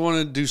also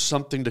wanted to do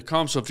something to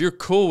calm. So if you're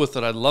cool with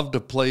it, I'd love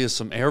to play you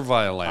some air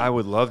violin. I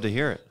would love to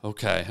hear it.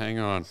 Okay, hang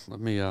on. Let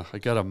me, I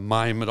got to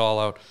mime it all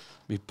out.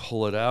 Let me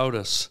pull it out.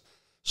 A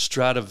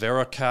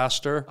Stradivari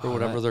or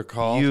whatever they're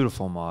called.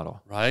 Beautiful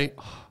model. Right?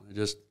 I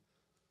just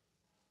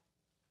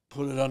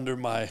put it under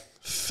my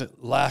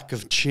lack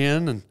of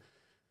chin and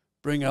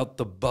bring out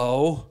the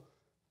bow.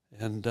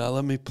 And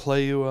let me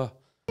play you a...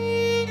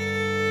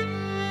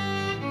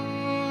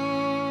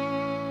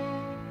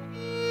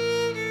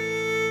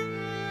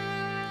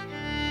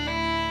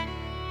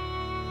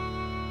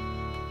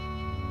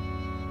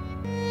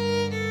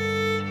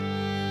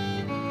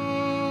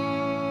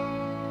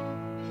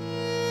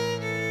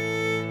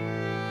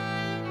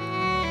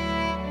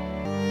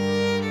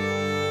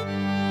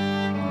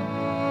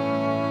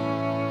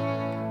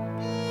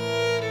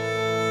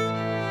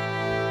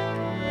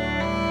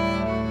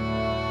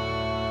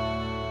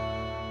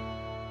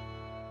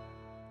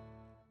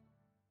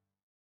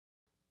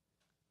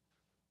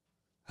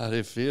 How do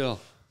you feel?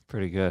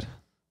 Pretty good.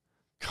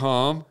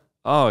 Calm?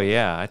 Oh,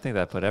 yeah. I think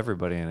that put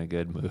everybody in a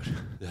good mood.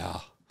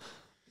 Yeah.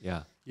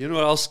 Yeah. You know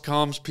what else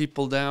calms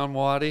people down,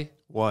 Waddy?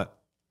 What?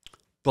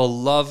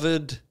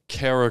 Beloved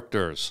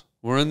characters.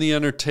 We're in the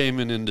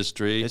entertainment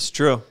industry. It's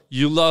true.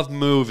 You love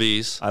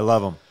movies. I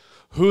love them.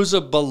 Who's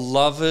a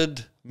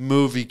beloved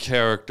movie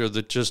character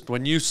that just,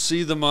 when you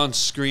see them on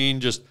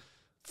screen, just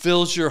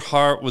fills your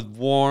heart with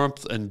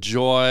warmth and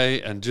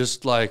joy and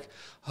just like,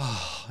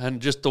 oh, and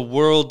just the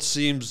world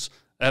seems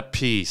at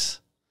peace?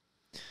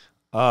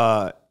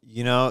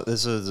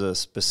 This is a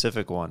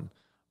specific one,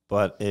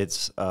 but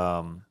it's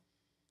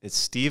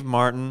Steve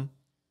Martin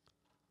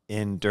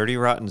in Dirty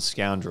Rotten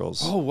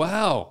Scoundrels. Oh,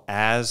 wow.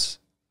 As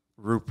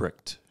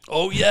Ruprecht.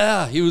 Oh,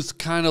 yeah. He was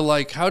kind of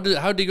like, how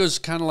did he go?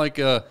 Kind of like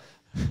a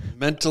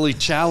mentally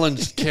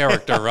challenged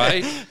character,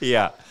 right?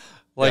 Yeah.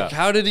 Like,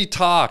 how did he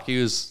talk?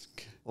 He was...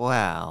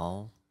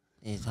 Well,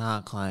 he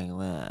talked like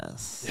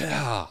this.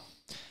 Yeah.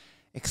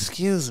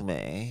 Excuse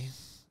me.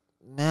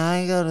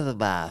 May I go to the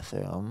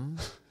bathroom?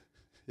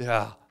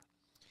 Yeah.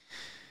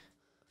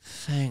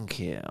 Thank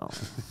you.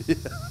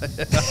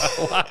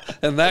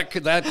 And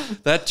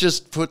that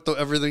just put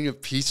everything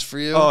at peace for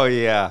you? Oh,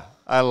 yeah.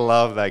 I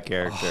love that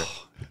character.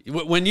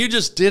 When you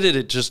just did it,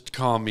 it just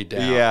calmed me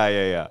down.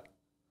 Yeah.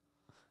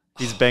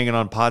 He's banging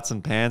on pots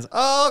and pans.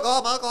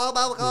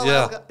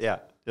 Yeah.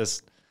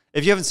 Just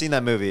if you haven't seen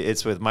that movie,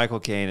 it's with Michael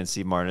Caine and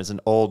Steve Martin. It's an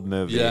old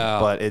movie,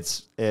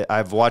 but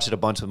I've watched it a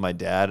bunch with my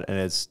dad, and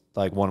it's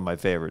like one of my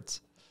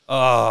favorites.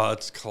 Oh,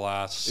 it's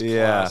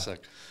classic.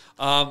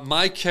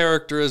 My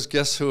character is,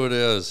 guess who it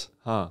is?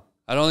 Huh.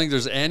 I don't think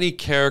there's any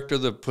character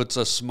that puts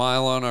a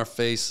smile on our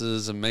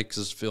faces and makes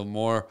us feel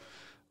more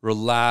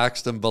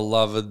relaxed and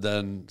beloved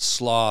than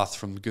Sloth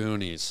from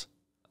Goonies.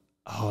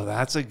 Oh,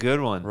 that's a good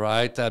one.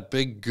 Right? That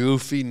big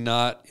goofy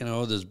nut,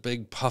 this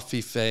big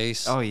puffy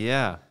face. Oh,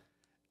 yeah.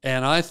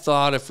 And I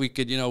thought if we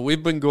could,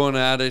 we've been going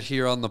at it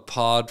here on the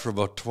pod for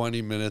about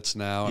 20 minutes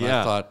now. And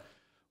I thought,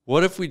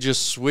 what if we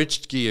just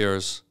switched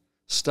gears,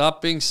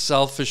 stopped being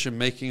selfish and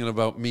making it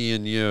about me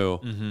and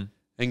you,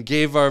 and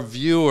gave our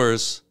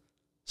viewers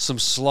some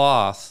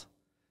sloth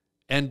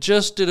and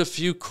just did a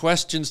few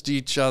questions to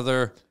each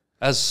other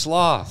as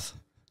Sloth?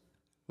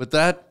 Would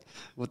that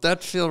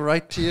feel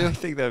right to you? I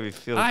think that would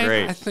feel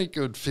great. I think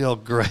it would feel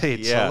great.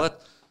 Yeah. So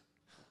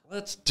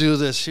let's do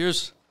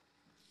this.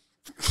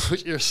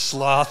 Put your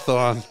sloth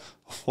on,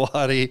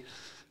 Watty,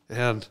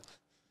 and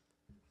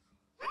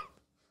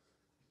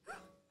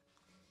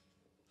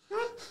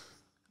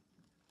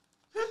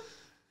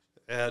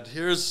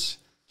here's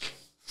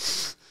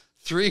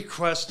 3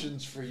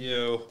 questions for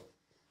you.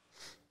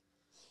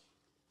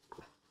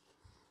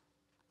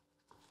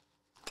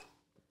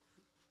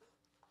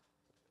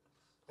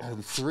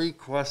 And 3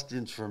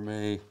 questions for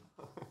me.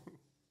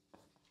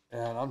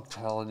 And I'm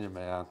telling you,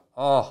 man.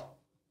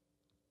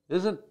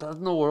 Doesn't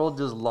the world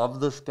just love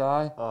this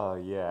guy? Oh,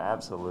 yeah,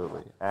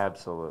 absolutely.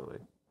 Absolutely.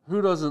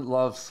 Who doesn't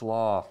love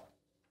Sloth?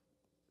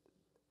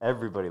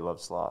 Everybody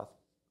loves Sloth.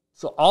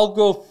 So I'll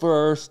go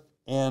first,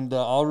 and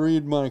I'll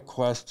read my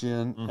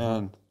question,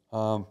 and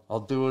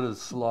I'll do it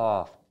as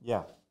Sloth.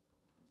 Yeah.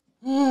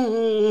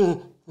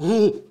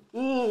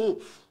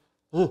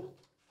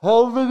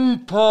 How many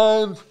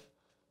times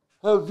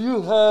have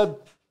you had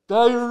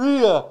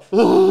diarrhea?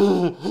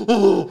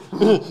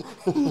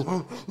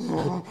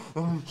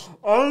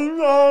 I've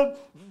had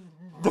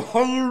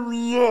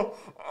diarrhea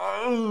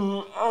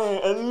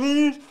at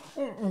least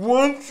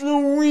once a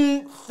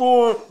week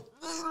for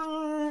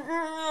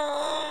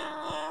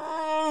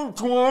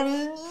 20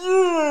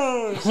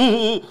 years.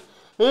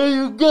 Hey,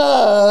 you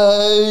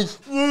guys.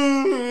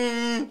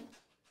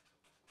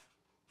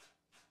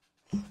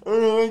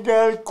 I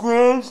got a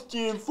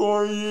question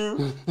for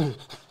you.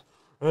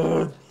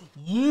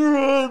 You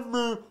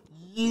ever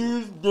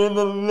used an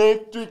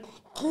electric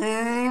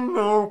can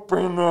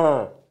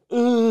opener?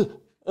 An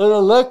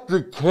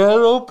electric can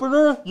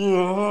opener?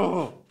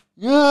 Yeah.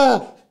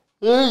 Yeah.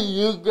 Hey,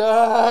 you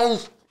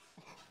guys.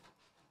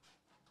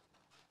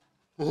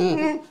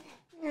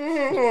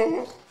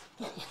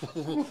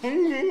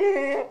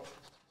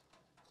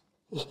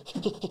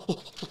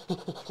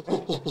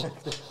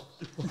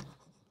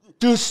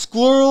 Do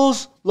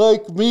squirrels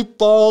like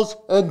meatballs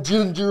and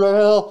ginger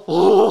ale?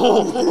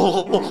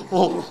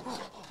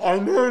 I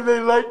know they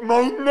like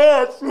my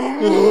nuts. Hey,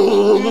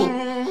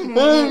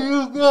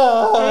 you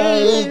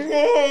guys.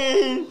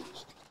 Hey.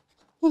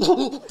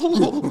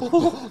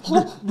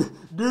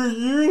 Do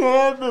you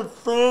have a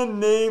friend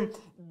named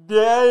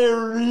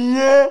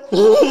Diarrhea? Hey,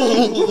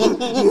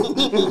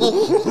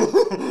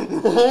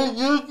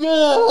 you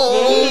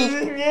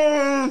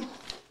guys.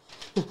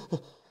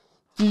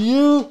 Do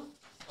you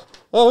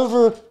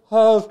ever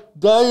have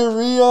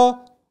diarrhea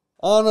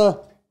on a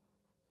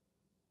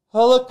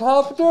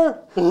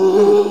helicopter?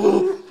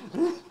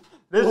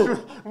 That's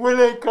what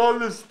I call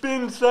the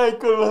spin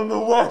cycle on the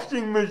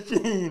washing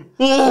machine.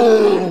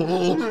 Hey,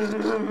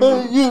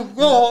 you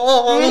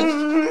guys.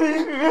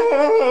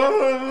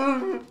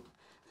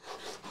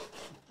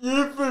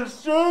 If a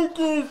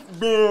circus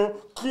bear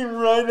can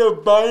ride a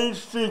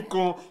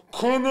bicycle,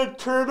 can a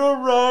turtle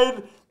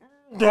ride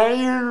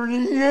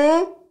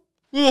diarrhea?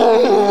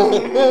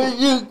 Hey,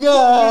 you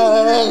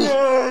guys.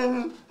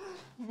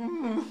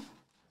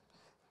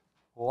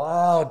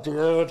 Wow,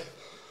 dude.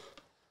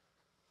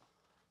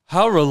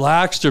 How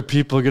relaxed are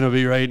people going to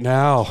be right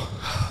now?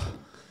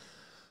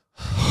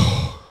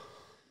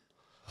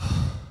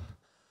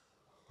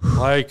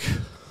 Like,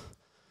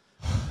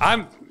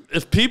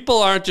 if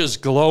people aren't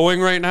just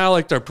glowing right now,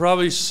 like they're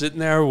probably sitting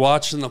there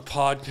watching the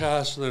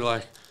podcast and they're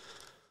like,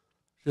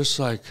 just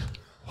like,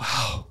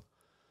 wow,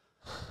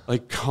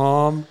 like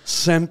calm,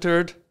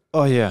 centered.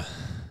 Oh, yeah.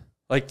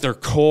 Like their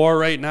core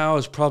right now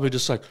is probably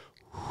just like,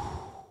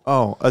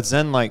 Oh, a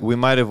Zen, like we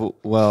might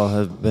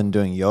have been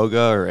doing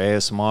yoga or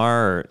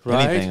ASMR or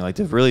anything, like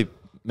to really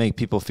make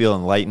people feel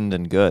enlightened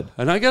and good.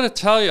 and I got to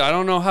tell you, I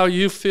don't know how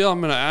you feel. I'm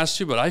going to ask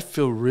you, but I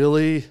feel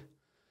really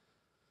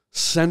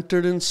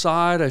centered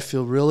inside. I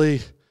feel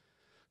really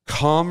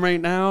calm right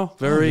now.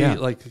 Very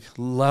like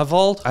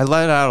leveled. I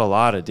let out a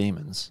lot of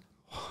demons.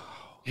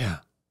 Yeah.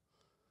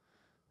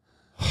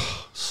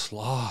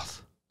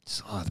 Sloth.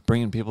 Sloth,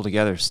 bringing people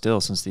together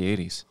still since the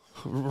 80s.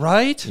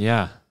 Right?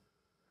 Yeah.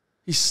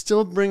 He's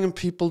still bringing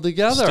people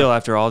together. Still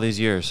after all these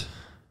years.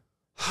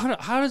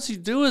 How does he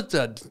do it,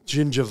 that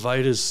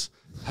gingivitis,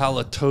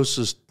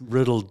 halitosis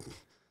riddled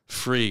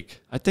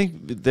freak? I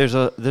think there's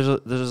a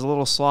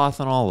little sloth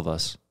in all of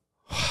us.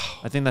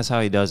 I think that's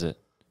how he does it.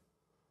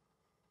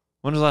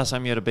 When was the last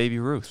time you had a baby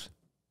Ruth?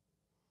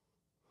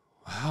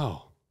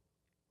 Wow.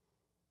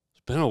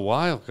 It's been a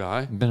while,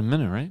 guy. It's been a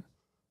minute, right?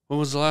 When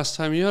was the last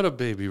time you had a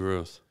baby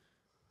Ruth?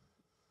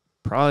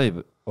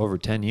 Probably over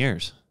 10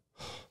 years.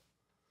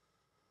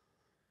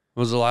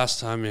 When was the last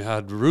time you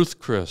had Ruth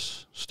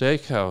Chris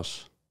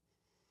Steakhouse?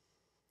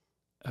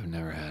 I've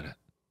never had it.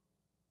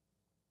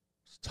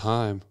 It's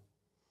time.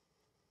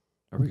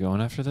 Are we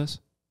going after this?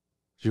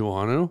 Do you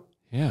want to?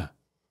 Yeah.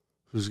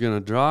 Who's going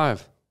to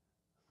drive?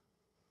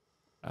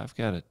 I've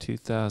got a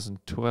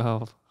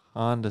 2012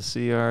 Honda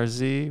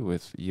CRZ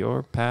with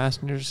your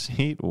passenger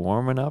seat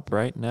warming up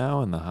right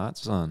now in the hot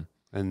sun.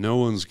 And no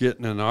one's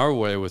getting in our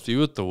way with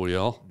you at the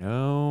wheel.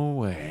 No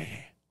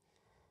way.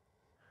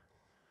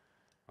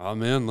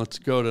 I'm in. Let's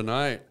go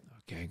tonight.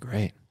 Okay,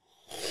 great.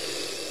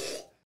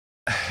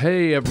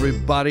 Hey,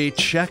 everybody.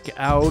 Check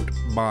out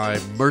my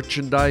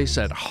merchandise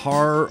at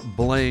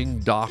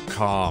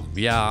harbling.com.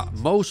 Yeah,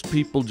 most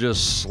people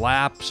just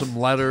slap some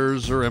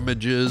letters or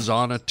images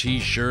on a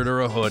t-shirt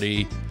or a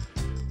hoodie,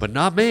 but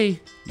not me.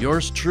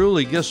 Yours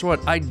truly. Guess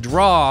what? I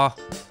draw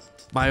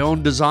my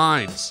own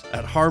designs.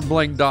 At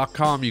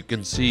harbling.com, you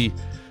can see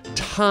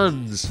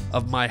tons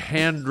of my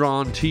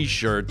hand-drawn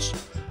t-shirts.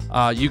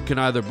 You can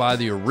either buy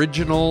the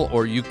original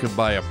or you can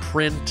buy a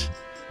print.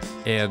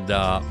 And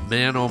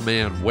man, oh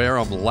man,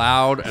 wear them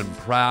loud and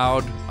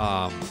proud.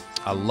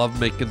 I love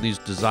making these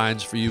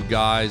designs for you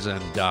guys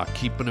and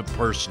keeping it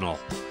personal.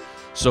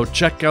 So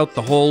check out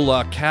the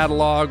whole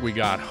catalog. We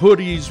got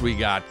hoodies, we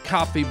got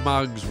coffee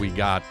mugs, we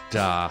got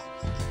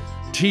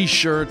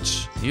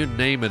t-shirts, you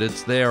name it,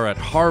 it's there at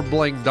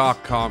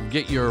harbling.com.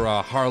 Get your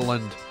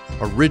Harland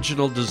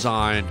original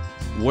design,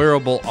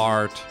 wearable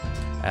art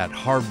at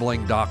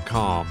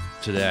harbling.com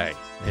today.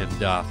 And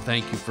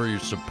thank you for your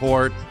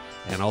support,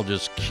 and I'll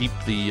just keep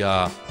the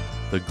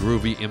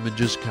groovy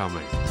images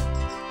coming.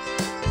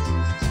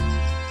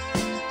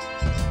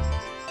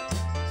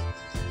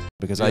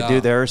 Because Yeah.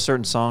 there are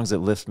certain songs that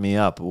lift me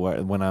up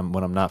when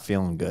I'm not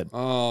feeling good.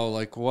 Oh,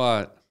 like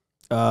what?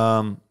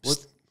 What?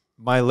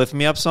 My lift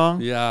me up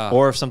song? Yeah.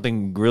 Or if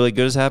something really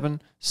good has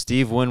happened,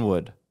 Steve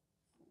Winwood,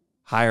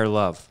 Higher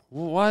Love.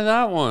 Well, why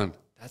that one?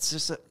 That's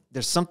just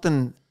there's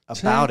something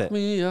about Take it.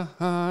 me a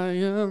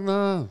higher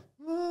love.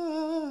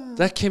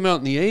 That came out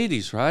in the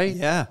 80s, right?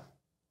 Yeah.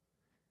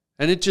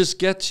 And it just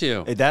gets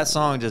you. That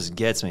song just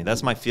gets me.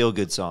 That's my feel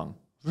good song.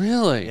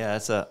 Really? Yeah,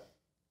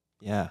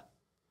 yeah.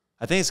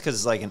 I think it's because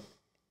it's like an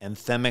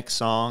anthemic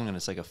song and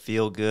it's like a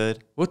feel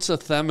good. What's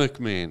anthemic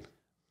mean?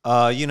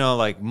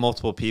 Like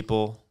multiple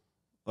people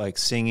like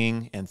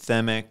singing,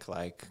 anthemic,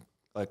 like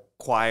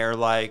choir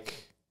like.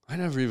 I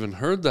never even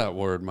heard that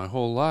word my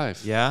whole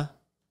life. Yeah.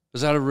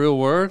 Is that a real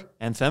word?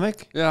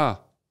 Anthemic? Yeah.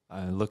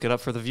 I look it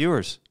up for the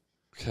viewers.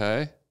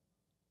 Okay.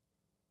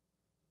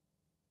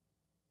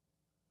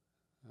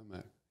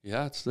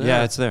 Yeah, it's there.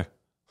 Yeah, it's there.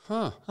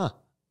 Huh.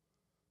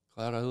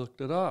 Glad I looked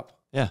it up.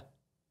 Yeah.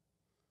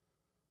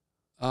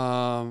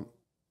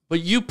 But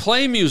you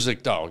play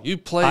music though. You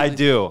play. I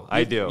do.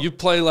 You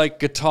play like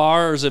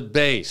guitar, or is it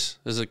bass?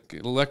 Is it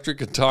electric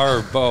guitar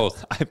or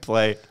both? I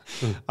play.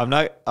 I'm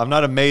not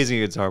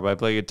amazing at guitar, but I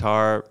play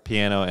guitar,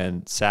 piano,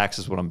 and sax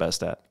is what I'm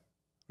best at.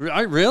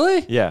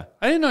 Really? Yeah.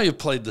 I didn't know you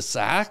played the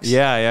sax.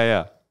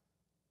 Yeah.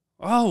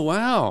 Oh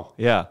wow.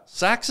 Yeah.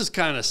 Sax is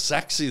kind of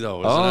sexy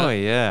though, isn't Oh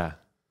it? yeah.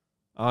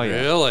 Oh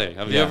yeah. Really?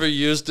 Have you Yeah. ever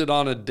used it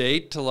on a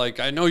date to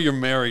I know you're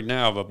married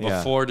now, but Yeah.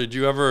 before, did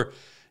you ever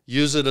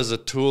use it as a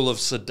tool of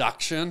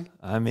seduction?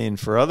 I mean,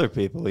 for other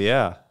people,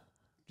 yeah.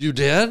 You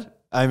did?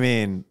 I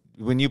mean,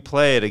 when you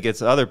play it, it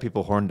gets other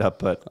people horned up,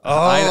 but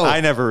Oh.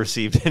 I never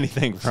received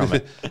anything from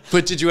it.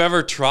 But did you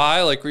ever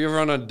try? Were you ever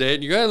on a date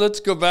and you go, hey, let's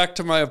go back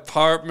to my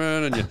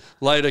apartment, and you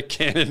light a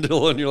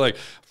candle and you're like,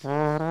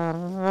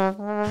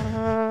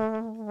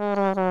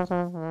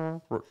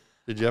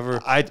 did you ever?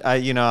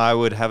 I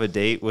would have a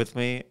date with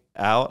me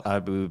out.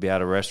 We would be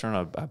at a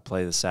restaurant. I'd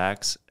play the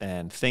sax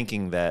and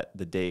thinking that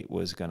the date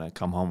was going to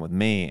come home with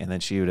me, and then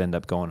she would end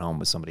up going home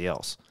with somebody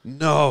else.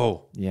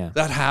 No. Yeah.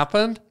 That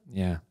happened?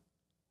 Yeah.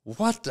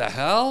 What the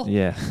hell?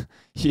 Yeah.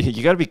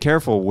 You got to be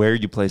careful where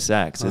you play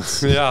sax.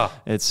 It's Yeah.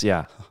 It's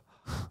yeah.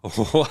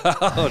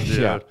 Wow, dude.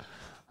 Yeah.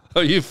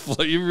 Are you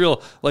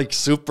real like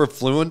super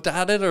fluent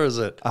at it, or is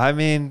it I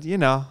mean, you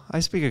know, I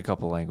speak a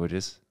couple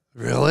languages.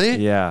 really?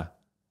 Yeah.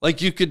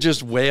 Like you could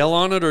just wail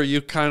on it, or are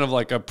you kind of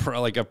like a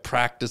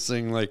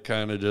practicing, like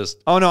kind of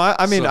just Oh no,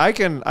 I mean, So-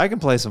 I can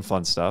play some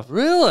fun stuff.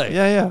 really?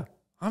 Yeah, yeah.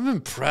 I'm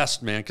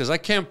impressed, man, because I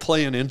can't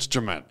play an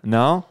instrument.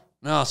 No?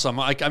 No, so I'm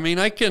like, I mean,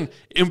 I can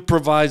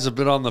improvise a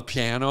bit on the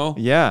piano,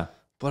 Yeah.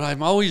 but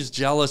I'm always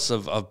jealous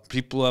of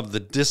people who have the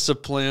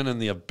discipline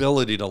and the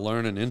ability to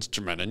learn an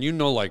instrument. And you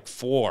know, like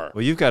 4.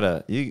 Well, you've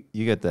got you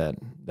get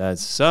that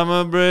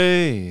summer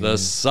breeze, The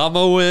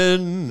summer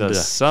wind, The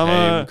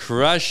summer- came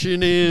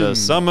crashing in. the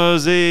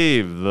summer's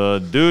eve,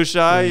 the douche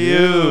I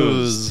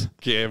use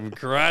came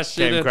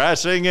crashing came in.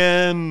 crashing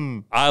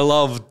in. I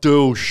love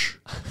douche.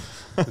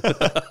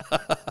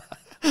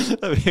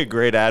 That'd be a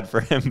great ad for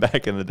him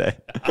back in the day.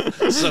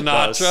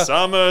 Sinatra. The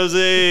summer's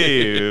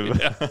eve.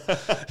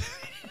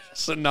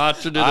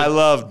 Sinatra did I a,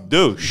 love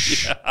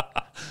douche.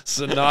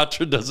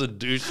 Sinatra does a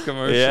douche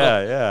commercial.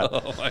 Yeah, yeah.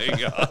 Oh my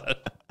god,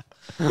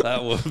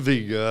 that would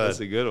be good. That's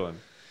a good one.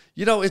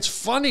 You know, it's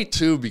funny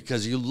too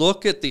because you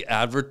look at the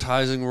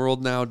advertising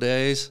world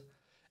nowadays,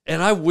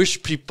 and I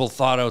wish people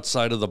thought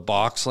outside of the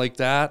box like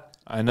that.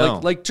 I know.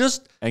 Like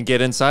just And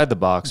get inside the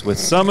box with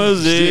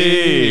summer's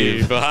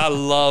eve. I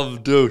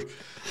love douche.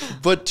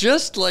 But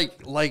just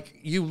like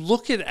you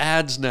look at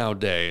ads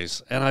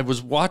nowadays, and I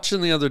was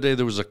watching the other day,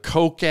 there was a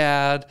Coke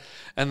ad,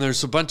 and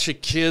there's a bunch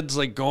of kids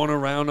like going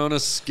around on a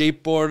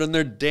skateboard, and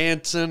they're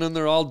dancing, and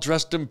they're all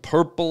dressed in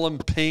purple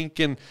and pink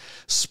and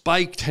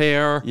spiked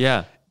hair.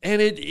 Yeah. And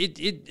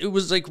it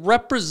was like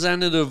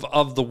representative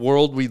of the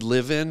world we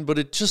live in, but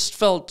it just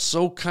felt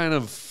so kind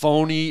of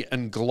phony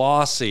and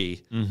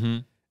glossy. Mm-hmm.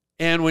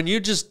 And when you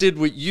just did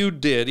what you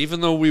did,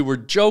 even though we were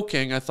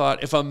joking, I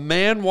thought if a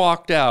man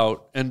walked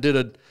out and did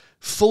a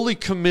fully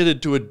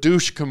committed to a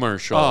douche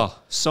commercial, Oh,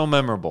 so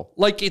memorable.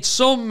 like it's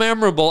so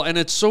memorable and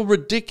it's so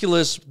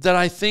ridiculous that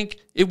I think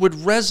it would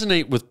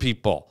resonate with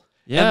people.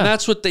 Yeah. And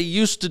that's what they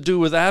used to do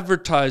with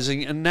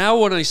advertising. And now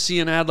when I see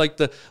an ad like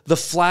the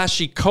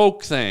flashy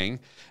Coke thing,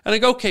 and I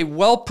go, okay,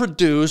 well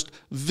produced,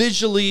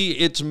 visually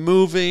it's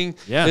moving,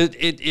 Yeah.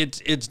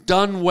 it's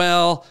done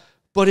well.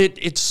 But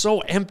it's so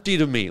empty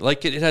to me.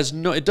 Like it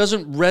doesn't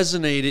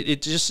resonate.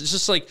 It's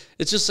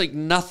just like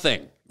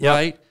nothing, Yep.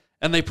 right?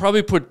 And they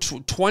probably put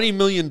 $20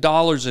 million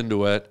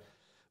into it,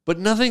 but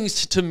nothing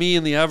to me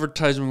in the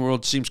advertising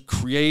world seems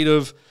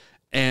creative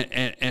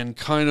and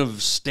kind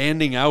of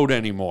standing out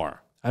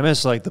anymore. I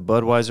miss like the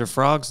Budweiser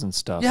frogs and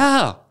stuff.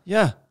 Yeah,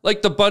 Yeah.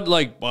 like the Bud,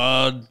 like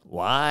Bud,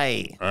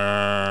 Why?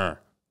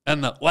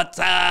 and the what's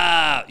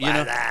up,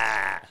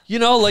 you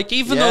know, like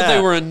even though Yeah.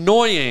 they were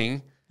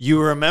annoying. You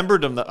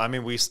remembered them. I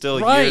mean, we still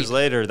Right. years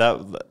later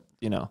that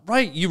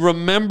Right, you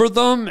remember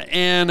them,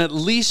 and at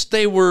least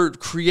they were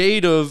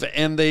creative,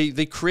 and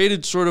they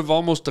created sort of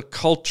almost a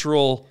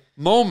cultural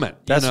moment.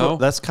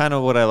 That's kind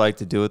of what I like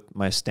to do with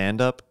my stand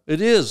up.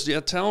 It is.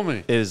 Yeah, tell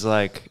me. Is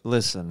like,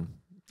 listen,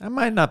 I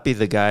might not be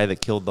the guy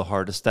that killed the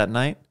hardest that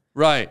night.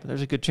 Right. But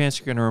there's a good chance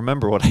you're going to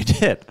remember what I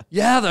did.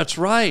 Yeah, that's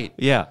right.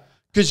 Yeah.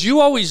 Because you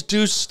always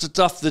do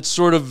stuff that's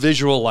sort of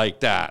visual like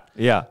that.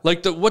 Yeah.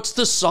 Like what's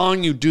the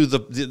song you do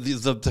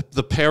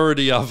the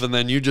parody of, and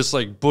then you just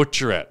like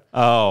butcher it?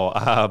 Oh,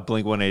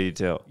 Blink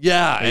 182.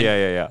 Yeah. And,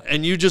 Yeah.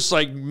 And you just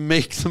like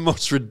make the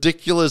most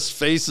ridiculous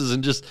faces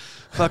and just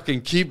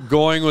fucking keep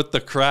going with the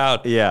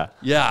crowd. Yeah.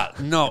 Yeah,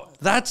 no,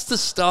 that's the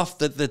stuff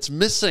that's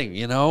missing,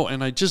 you know?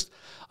 And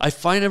I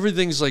find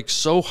everything's like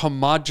so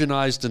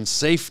homogenized and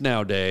safe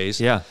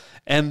nowadays. Yeah.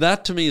 And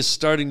that to me is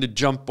starting to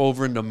jump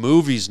over into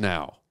movies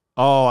now.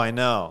 Oh, I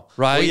know.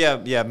 Right?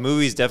 Well, yeah.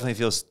 Movies definitely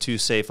feels too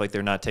safe, like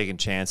they're not taking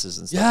chances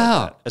and stuff Yeah.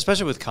 like that.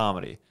 Especially with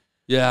comedy.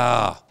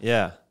 Yeah.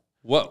 Yeah.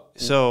 What?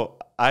 So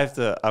I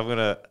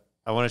want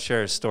to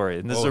share a story,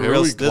 and this Oh, is a here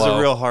real we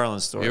glow.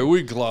 Harland story. Here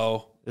we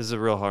glow. This is a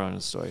real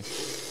Harland story.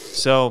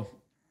 So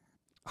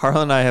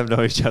Harlan and I have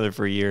known each other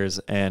for years,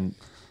 and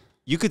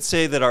you could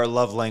say that our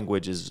love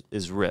language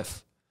is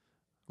riff.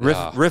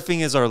 Yeah. Riffing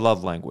is our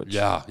love language.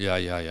 Yeah.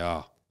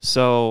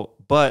 So,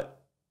 but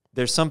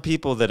there's some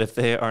people that if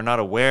they are not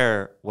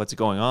aware what's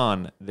going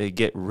on, they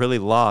get really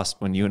lost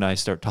when you and I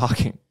start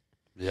talking.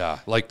 Yeah.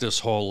 Like this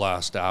whole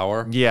last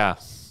hour. Yeah.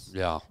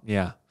 Yeah.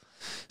 Yeah.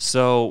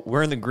 So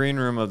we're in the green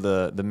room of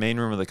the main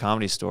room of the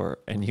Comedy Store,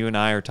 and you and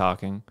I are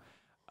talking.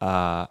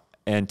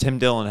 And Tim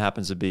Dillon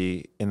happens to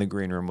be in the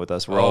green room with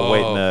us. We're all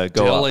waiting to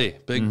go Dilly.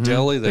 up. Big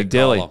Dilly, they Big call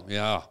Dilly. him.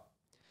 Yeah.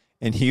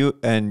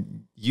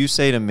 And you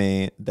say to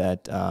me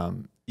that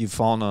you've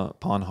fallen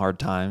upon hard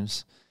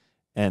times,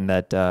 and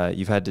that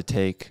you've had to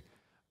take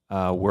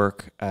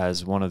work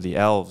as one of the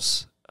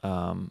elves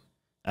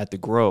at the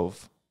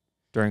Grove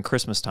during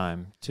Christmas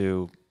time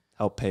to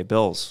help pay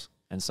bills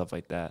and stuff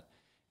like that.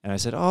 And I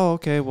said, oh,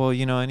 okay, well,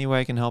 any way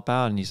I can help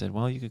out. And he said,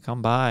 well, you could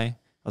come by. I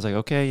was like,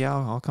 okay, yeah,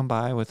 I'll come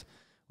by with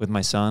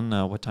my son.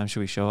 What time should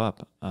we show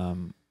up?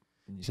 And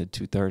he said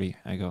 2:30.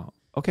 I go,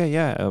 okay,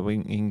 yeah,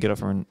 you can get up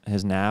from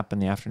his nap in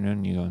the afternoon.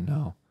 And you go,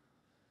 no,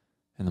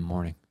 in the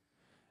morning.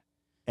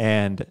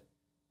 And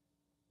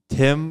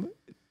Tim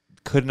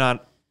could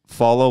not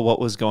follow what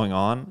was going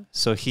on.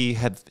 So he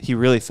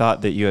really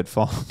thought that you had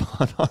fallen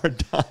upon hard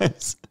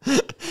times.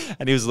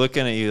 And he was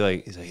looking at you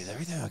like, he's like, is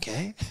everything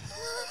okay?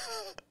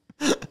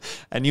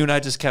 And you and I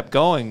just kept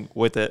going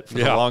with it for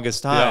the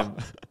longest time.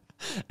 Yeah.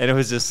 And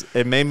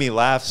it made me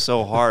laugh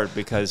so hard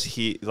because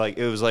it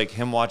was like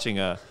him watching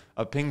a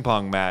ping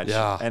pong match.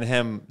 Yeah. And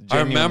him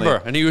genuinely, I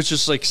remember. And he was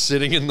just like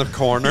sitting in the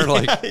corner,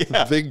 like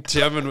Big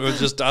Tim, and it was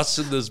just us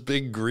in this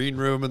big green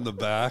room in the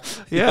back.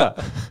 Yeah.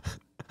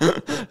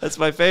 That's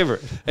my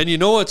favorite. And you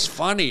know what's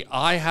funny?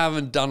 I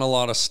haven't done a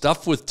lot of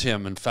stuff with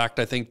Tim. In fact,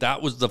 I think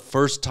that was the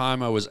first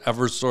time I was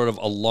ever sort of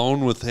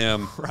alone with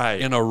him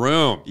in a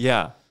room.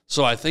 Yeah.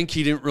 So I think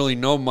he didn't really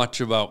know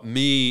much about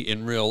me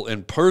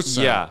in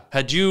person. Yeah.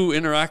 Had you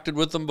interacted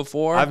with him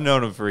before? I've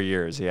known him for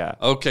years, yeah.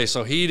 Okay,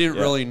 so he didn't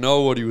really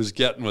know what he was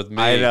getting with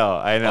me. I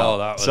know. Oh,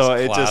 that was so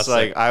classic. It just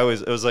like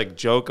it was like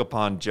joke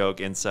upon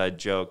joke, inside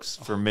jokes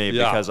for me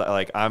because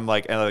I'm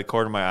like in the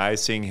corner of my eye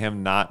seeing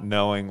him not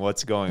knowing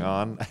what's going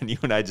on, and you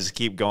and I just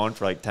keep going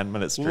for like 10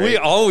 minutes straight. We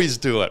always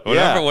do it.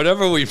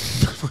 Whenever we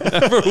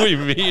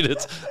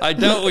meet, I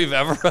doubt we've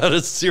ever had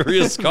a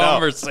serious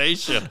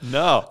conversation.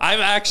 No.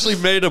 I've actually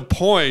made a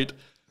point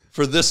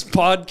for this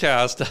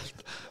podcast.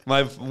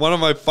 One of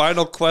my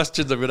final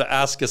questions, I'm going to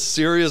ask a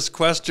serious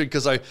question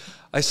because I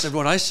said,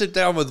 when I sit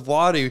down with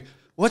Waddy,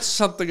 what's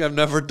something I've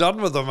never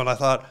done with him? And I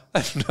thought,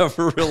 I've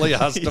never really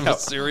asked him a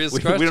serious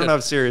question. We don't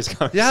have serious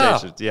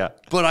conversations. Yeah.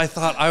 But I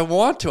thought, I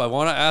want to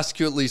ask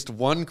you at least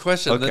one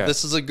question. Okay.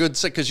 This is a good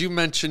set because you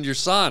mentioned your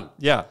son.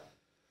 Yeah.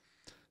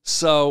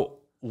 So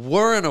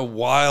we're in a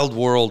wild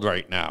world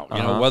right now,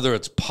 you know, whether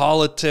it's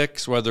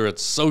politics, whether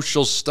it's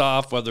social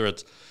stuff, whether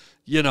it's,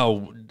 you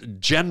know,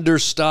 gender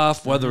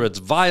stuff, whether it's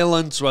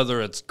violence,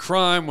 whether it's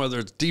crime, whether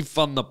it's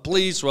defund the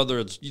police, whether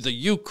it's the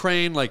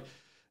Ukraine, like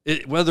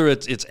whether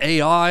it's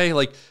AI,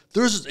 like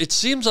it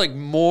seems like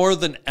more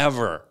than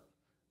ever,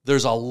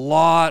 there's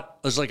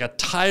like a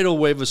tidal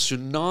wave, a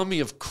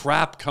tsunami of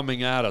crap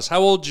coming at us.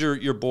 How old's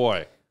your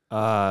boy?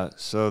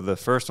 So the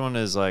first one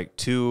is like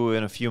 2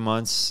 in a few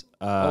months.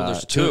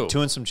 There's 2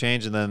 and some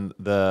change, and then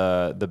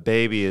the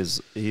baby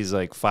he's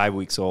like 5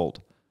 weeks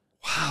old.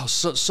 Wow.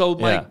 So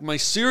my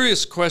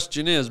serious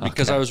question is,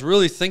 because I was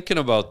really thinking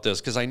about this,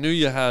 because I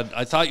knew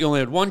I thought you only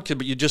had one kid,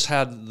 but you just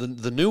had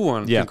the new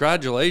one. Yeah.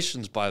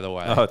 Congratulations, by the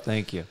way. Oh,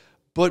 thank you.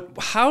 But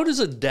how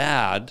does a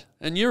dad,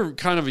 and you're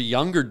kind of a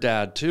younger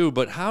dad too,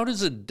 but how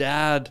does a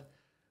dad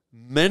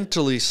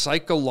mentally,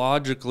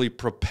 psychologically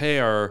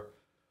prepare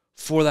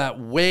for that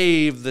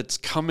wave that's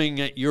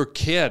coming at your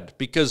kid?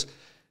 Because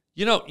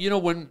you know,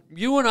 when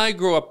you and I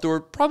grew up, there were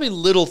probably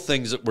little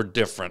things that were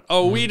different.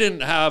 Oh, we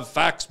didn't have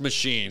fax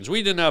machines.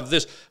 We didn't have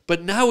this.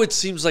 But now it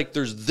seems like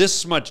there's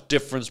this much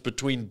difference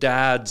between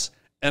dads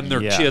and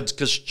their kids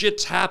because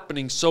shit's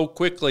happening so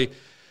quickly.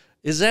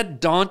 Is that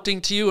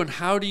daunting to you? And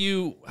how do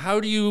you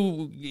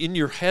in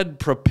your head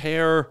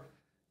prepare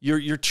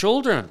your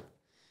children?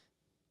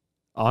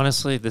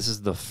 Honestly, this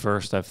is the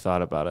first I've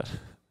thought about it.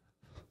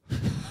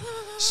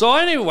 So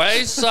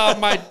anyways,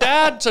 my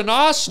dad's an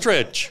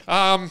ostrich.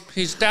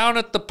 He's down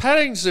at the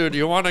petting zoo. Do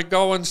you want to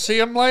go and see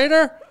him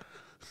later?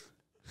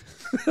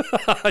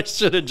 I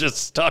should have just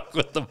stuck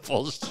with the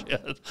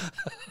bullshit.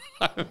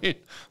 I mean,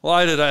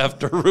 why did I have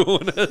to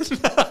ruin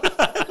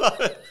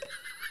it?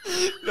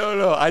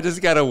 No. I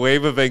just got a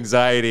wave of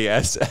anxiety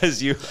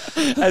as you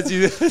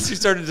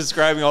started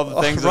describing all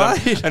the things and I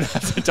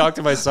have to talk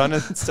to my son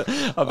and stuff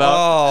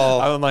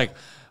about. I'm like,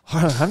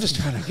 I'm just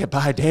trying to get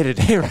by day to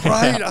day right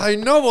now. I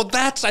know. Well,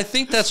 I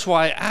think that's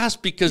why I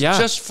asked, because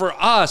just for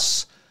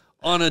us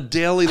on a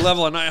daily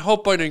level, and I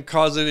hope I didn't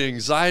cause any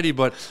anxiety,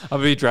 but I'll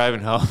be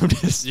driving home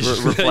just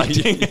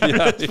reflecting.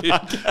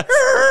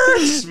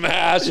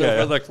 Smash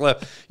over the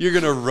cliff. You're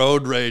going to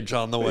road rage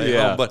on the way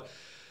home.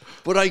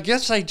 But I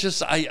guess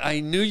I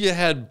knew you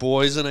had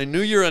boys, and I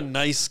knew you're a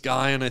nice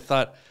guy, and I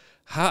thought,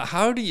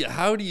 how do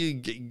you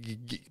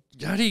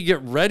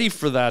get ready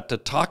for that, to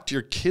talk to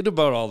your kid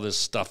about all this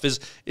stuff? Is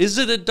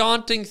it a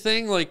daunting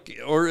thing,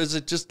 or is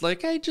it just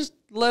like, hey, just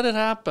let it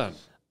happen?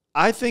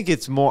 I think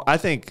it's more.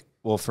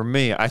 Well, for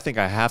me, I think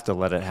I have to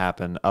let it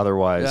happen.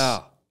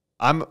 Otherwise,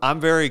 I'm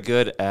very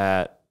good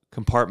at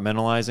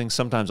compartmentalizing,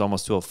 sometimes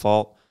almost to a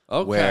fault.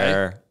 Okay.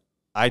 Where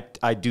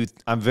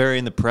I'm very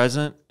in the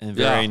present and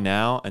very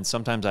now, and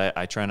sometimes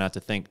I try not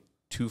to think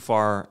too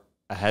far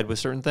ahead with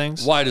certain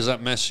things. Why does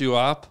that mess you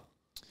up?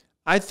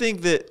 I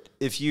think that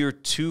if you're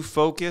too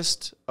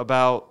focused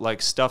about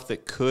like stuff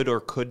that could or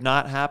could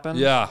not happen,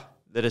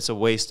 that it's a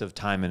waste of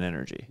time and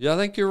energy. Yeah, I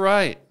think you're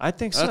right. I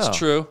think so. That's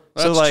true.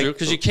 That's true,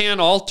 because you can't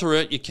alter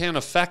it. You can't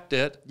affect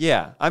it.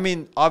 Yeah. I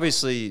mean,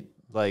 obviously,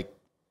 like,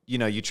 you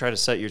know, you try to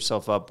set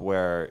yourself up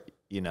where,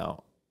 you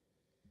know,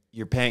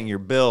 you're paying your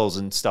bills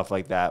and stuff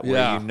like that,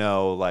 where you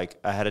know, like,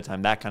 ahead of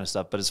time, that kind of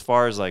stuff. But as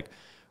far as, like,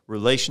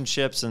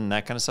 relationships and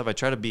that kind of stuff, I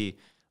try to be,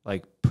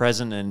 like,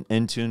 present and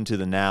in tune to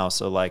the now.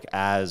 So, like,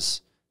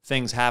 as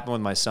things happen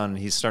with my son and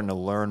he's starting to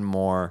learn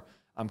more,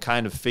 I'm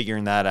kind of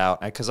figuring that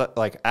out. Because,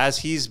 like, as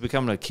he's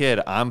becoming a kid,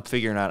 I'm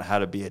figuring out how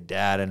to be a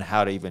dad and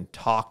how to even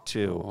talk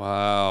to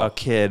a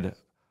kid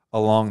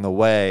along the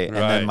way. And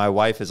Right. then my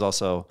wife is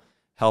also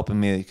helping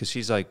me because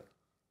she's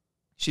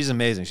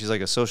amazing. She's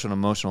like a social and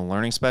emotional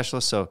learning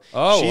specialist. So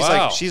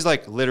she's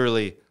like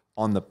literally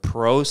on the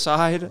pro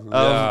side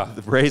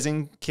of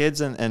raising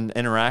kids and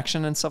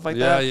interaction and stuff like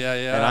that.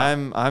 Yeah.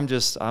 And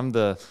I'm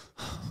the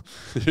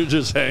You're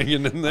just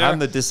hanging in there. I'm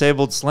the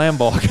disabled slam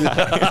ball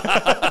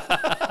guy.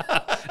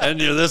 And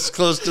you're this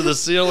close to the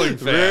ceiling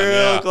fan.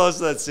 Real close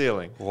to that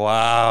ceiling.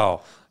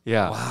 Wow.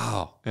 Yeah.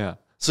 Wow. Yeah.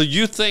 So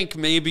you think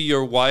maybe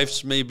your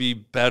wife's maybe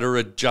better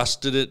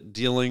adjusted at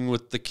dealing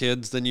with the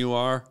kids than you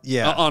are?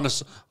 Yeah. On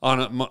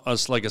a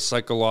like a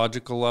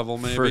psychological level,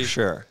 maybe? For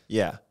sure.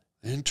 Yeah.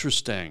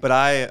 Interesting. But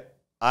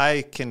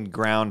I can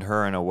ground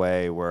her in a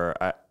way where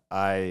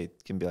I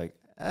can be like,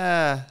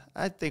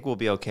 I think we'll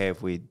be okay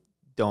if we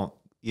don't,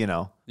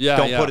 don't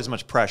put as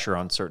much pressure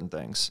on certain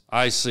things.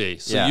 I see.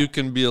 So you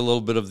can be a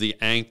little bit of the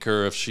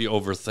anchor if she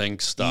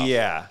overthinks stuff.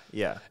 Yeah.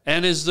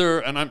 And is there,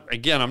 and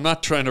I'm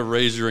not trying to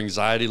raise your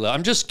anxiety level.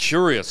 I'm just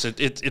curious.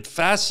 It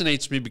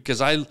fascinates me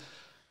because I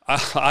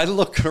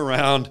look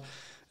around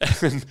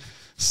and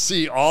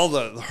see all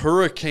the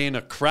hurricane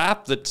of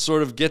crap that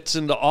sort of gets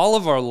into all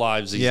of our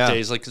lives these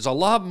days. Like, there's a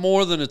lot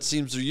more than it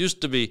seems there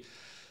used to be.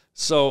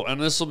 So, and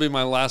this will be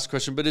my last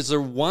question, but is there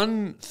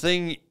one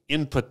thing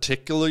in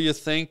particular you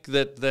think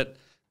that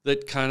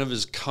kind of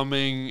is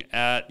coming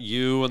at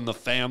you and the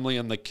family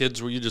and the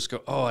kids where you just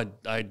go, oh,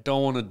 I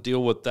don't want to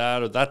deal with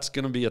that, or that's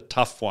going to be a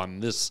tough one,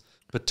 this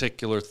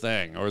particular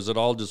thing? Or is it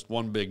all just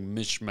one big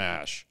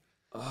mishmash?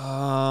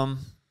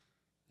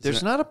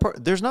 There's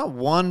not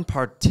one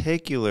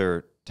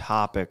particular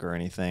topic or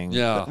anything.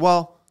 Yeah.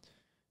 Well,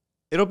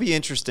 it'll be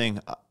interesting.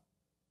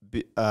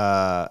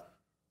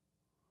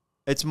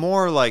 It's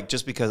more like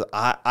just because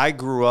I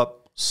grew up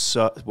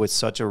with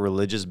such a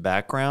religious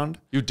background.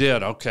 You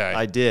did? Okay.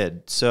 I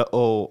did.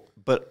 So,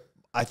 but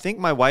I think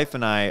my wife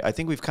and I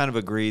think we've kind of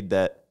agreed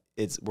that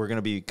we're going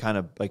to be kind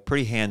of like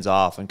pretty hands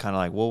off and kind of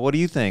like, well, what do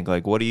you think?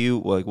 Like, what do you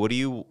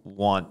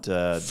want?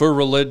 For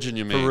religion,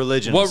 you mean? For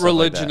religion. What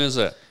religion is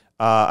it?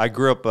 I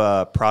grew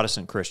up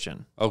Protestant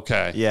Christian.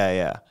 Okay.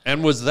 Yeah.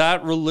 And was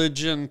that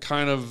religion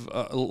kind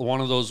of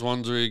one of those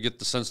ones where you get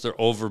the sense they're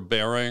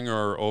overbearing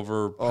or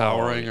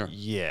overpowering?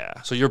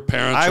 Yeah. So your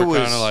parents were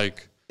kind of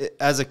like...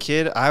 As a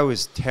kid, I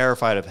was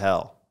terrified of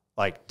hell.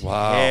 Like,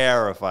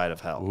 terrified of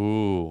hell.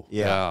 Ooh.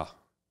 Yeah.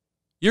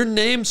 Your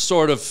name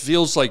sort of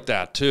feels like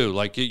that too.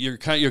 Like you're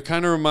kind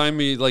of remind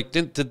me like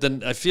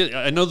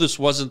I know this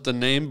wasn't the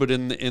name, but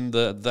in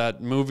that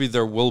movie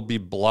There Will Be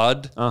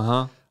Blood.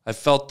 I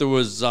felt there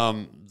was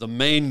the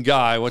main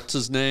guy, what's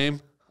his name?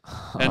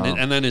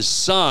 And then his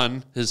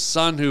son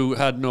who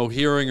had no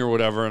hearing or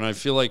whatever, and I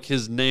feel like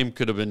his name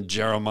could have been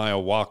Jeremiah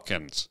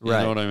Watkins. You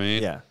know what I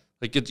mean? Yeah.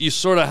 Like you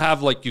sort of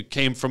have like you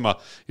came from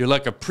you're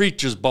like a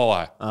preacher's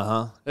boy.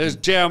 There's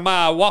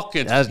Jeremiah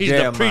Watkins. That's He's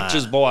Jeremiah. the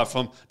preacher's boy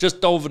from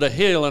just over the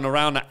hill and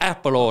around the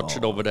apple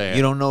orchard over there.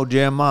 You don't know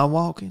Jeremiah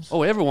Watkins?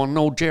 Oh, everyone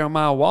know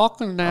Jeremiah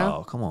Watkins now.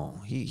 Oh, come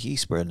on. He's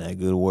spreading that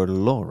good word of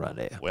the Lord right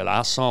there. Well,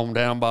 I saw him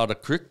down by the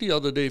creek the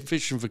other day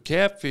fishing for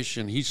catfish,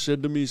 and he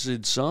said to me, he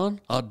said, son,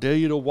 I dare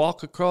you to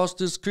walk across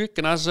this creek.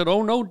 And I said,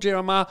 oh, no,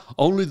 Jeremiah,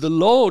 only the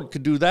Lord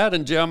could do that.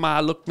 And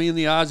Jeremiah looked me in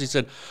the eyes. He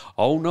said,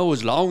 oh, no,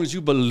 as long as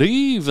you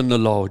believe in the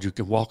Lord, you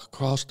can walk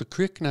across the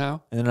creek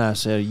now. And I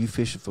said, are you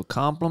fishing for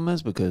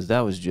compliments? Because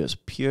that was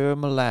just pure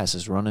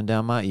molasses running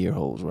down my ear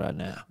holes right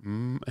now.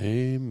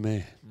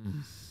 Amen.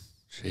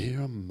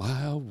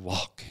 Jeremiah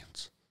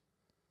Watkins.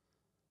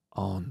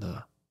 On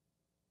the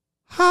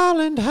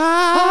Harland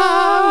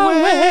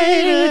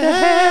Highway to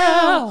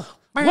hell.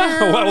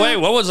 Wait,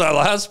 what was that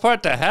last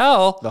part? To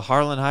hell? The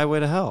Harland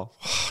Highway to hell.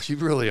 You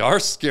really are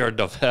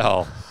scared of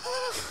hell.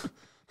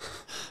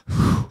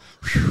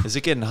 Is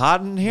it getting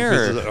hot in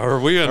here? Are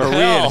we in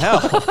hell?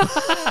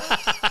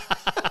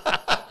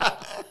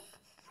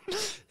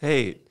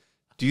 Hey,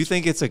 do you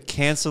think it's a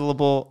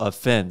cancelable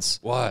offense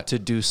to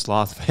do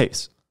sloth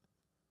face?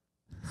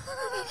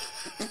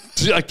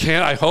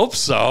 I hope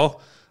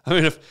so. I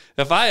mean,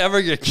 if I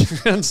ever get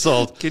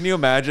canceled. Can you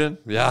imagine?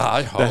 Yeah,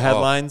 I hope. The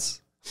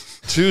headlines?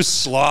 2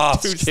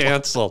 sloths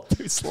canceled.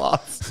 2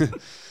 sloths.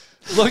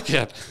 Look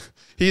at,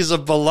 he's a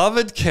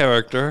beloved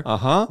character.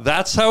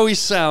 That's how he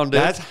sounded.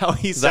 That's how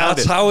he sounded.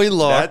 That's how he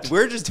looked.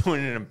 We're just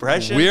doing an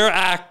impression. We're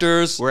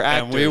actors.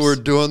 And we were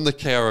doing the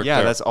character.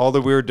 Yeah, that's all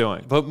that we were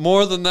doing. But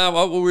more than that,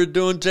 what we were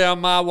doing,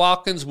 Jeremiah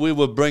Watkins, we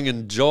were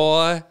bringing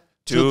joy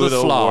to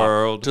the flock,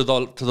 world. to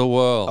the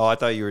world. Oh, I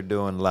thought you were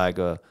doing like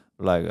a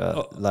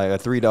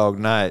 3-Dog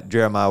Night.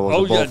 Jeremiah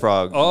was a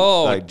bullfrog.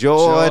 Oh, like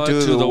joy to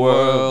the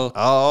world,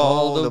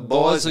 all the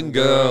boys and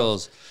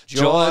girls.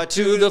 Joy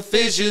to the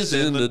fishes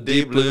in the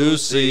deep blue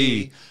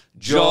sea.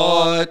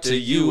 Joy to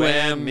you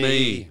and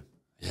me.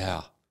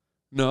 Yeah.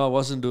 No, I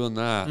wasn't doing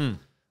that.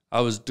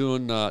 I was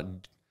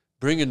doing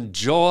bringing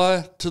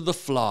joy to the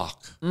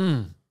flock.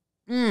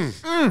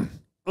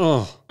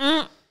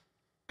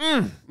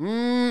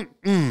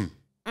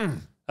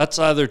 That's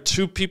either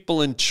 2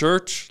 people in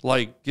church,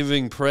 like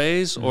giving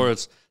praise, or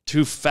it's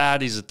 2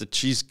 fatties at the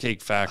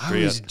Cheesecake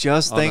Factory. I was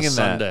just thinking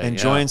that.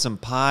 Enjoying some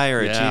pie or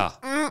a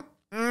cheese.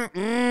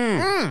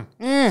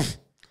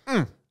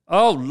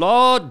 Oh,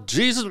 Lord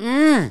Jesus.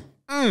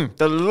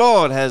 The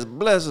Lord has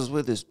blessed us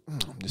with this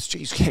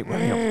cheesecake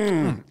right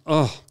here.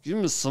 Oh, give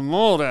me some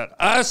more of that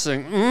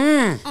icing.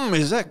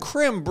 Is that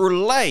creme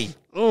brulee?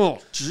 Oh,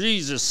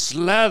 Jesus,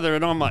 slather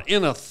it on my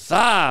inner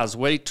thighs,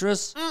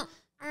 waitress.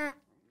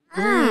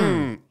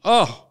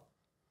 Oh.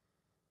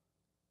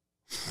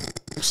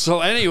 So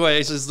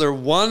anyways, is there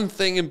one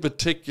thing in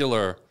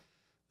particular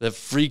that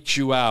freaks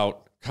you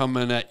out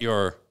coming at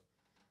your...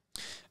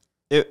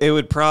 It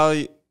would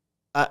probably...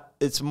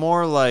 it's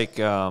more like...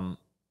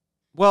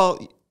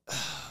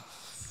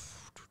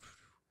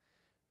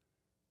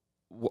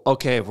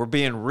 okay, if we're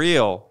being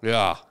real...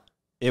 Yeah.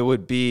 It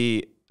would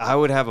be... I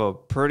would have a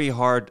pretty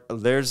hard...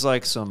 There's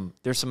some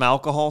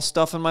alcohol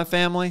stuff in my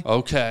family.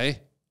 Okay.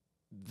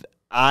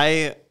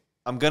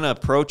 I'm going to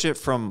approach it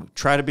from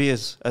try to be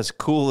as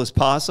cool as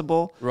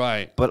possible.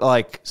 Right. But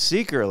like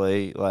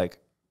secretly, like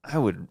I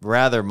would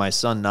rather my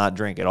son not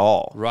drink at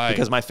all. Right.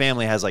 Because my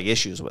family has like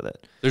issues with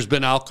it. There's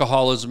been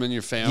alcoholism in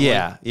your family?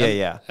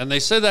 Yeah. And they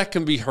say that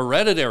can be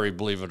hereditary,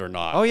 believe it or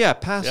not. Oh yeah,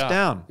 passed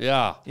down.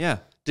 Yeah. Yeah.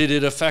 Did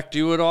it affect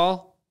you at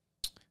all?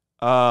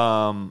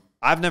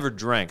 I've never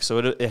drank, so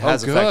it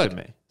has affected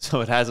me.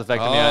 So it has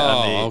affected me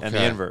on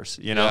the inverse,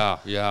 you know?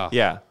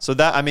 Yeah. So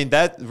that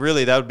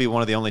would be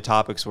one of the only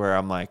topics where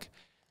I'm like,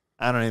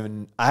 I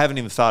haven't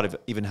even thought of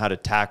even how to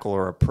tackle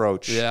or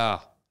approach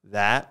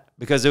that,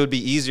 because it would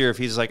be easier if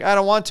he's like, I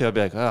don't want to. I'd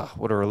be like, oh,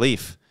 what a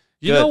relief.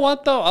 You know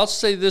what, though? I'll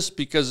say this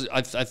because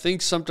I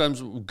think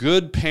sometimes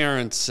good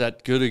parents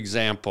set good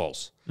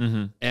examples.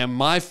 Mm-hmm. And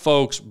my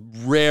folks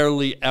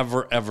rarely,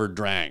 ever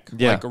drank.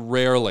 Yeah. Like,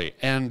 rarely.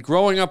 And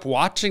growing up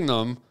watching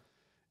them,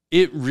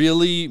 it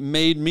really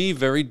made me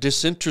very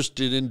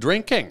disinterested in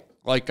drinking.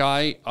 Like,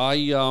 I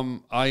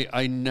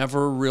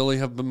never really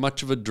have been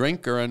much of a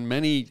drinker, and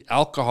many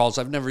alcohols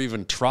I've never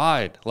even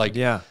tried. Like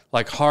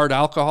hard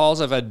alcohols.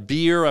 I've had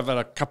beer. I've had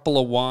a couple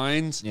of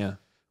wines. Yeah.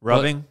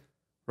 Rubbing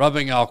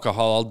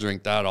alcohol, I'll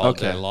drink that all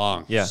day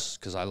long. Yeah.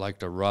 Because I like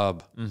to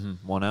rub.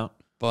 Mm-hmm. One out.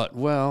 But,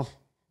 so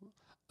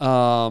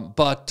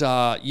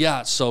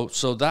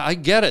that I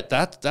get it.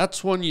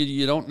 That's when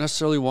you don't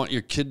necessarily want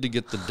your kid to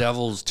get the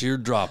devil's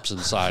teardrops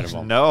inside of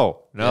them.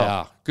 No.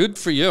 Yeah. Good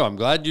for you. I'm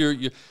glad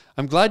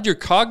you're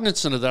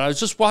cognizant of that. I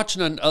was just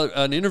watching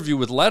an interview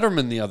with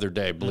Letterman the other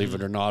day, believe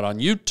it or not, on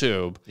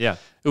YouTube. Yeah.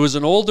 It was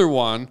an older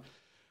one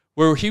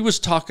where he was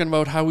talking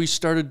about how he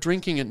started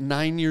drinking at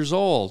 9 years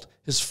old.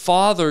 His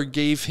father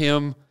gave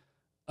him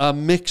a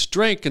mixed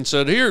drink and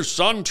said, "Here,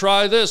 son,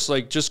 try this,"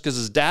 like just because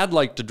his dad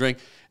liked to drink.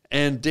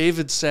 And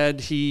David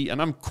said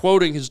and I'm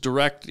quoting his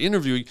direct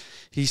interview,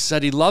 he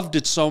said he loved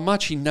it so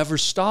much he never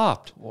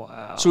stopped.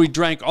 Wow. So he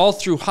drank all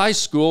through high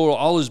school,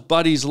 all his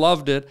buddies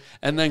loved it,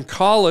 and then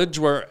college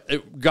where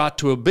it got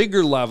to a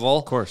bigger level.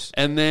 Of course.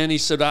 And then he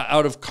said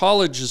out of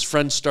college his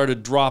friends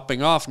started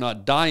dropping off,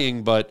 not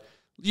dying, but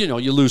you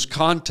lose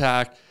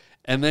contact.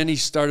 And then he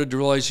started to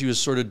realize he was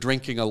sort of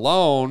drinking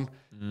alone.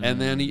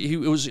 And then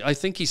I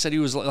think he said he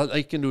was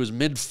like into his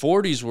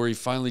mid-40s where he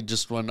finally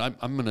just went,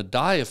 I'm going to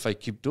die if I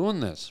keep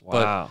doing this.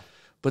 Wow.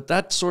 But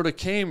that sort of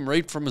came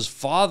right from his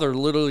father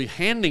literally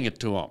handing it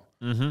to him.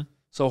 Mm-hmm.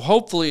 So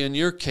hopefully in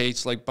your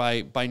case, like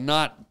by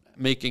not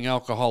making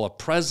alcohol a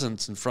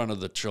presence in front of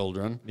the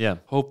children,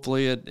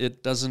 hopefully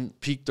it doesn't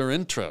pique their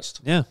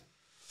interest. Yeah.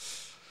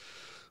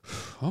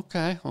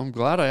 Okay. I'm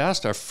glad I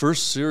asked. Our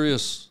first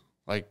serious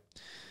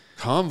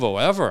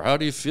convo ever. How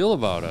do you feel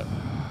about it?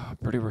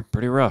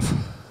 Pretty rough.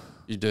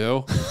 You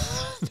do?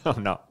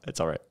 No,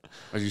 it's all right.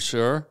 Are you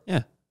sure?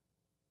 Yeah.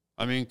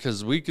 I mean,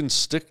 because we can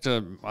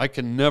I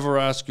can never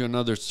ask you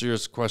another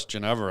serious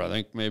question ever. I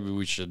think maybe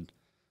we should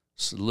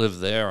live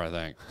there, I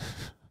think.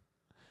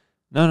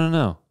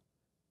 No.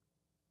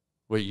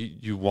 Wait,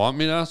 you want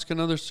me to ask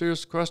another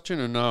serious question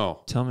or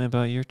no? Tell me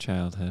about your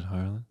childhood,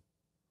 Harland.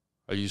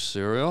 Are you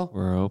serial?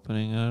 We're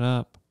opening it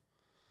up.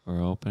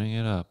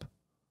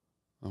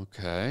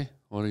 Okay.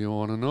 What do you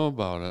want to know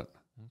about it?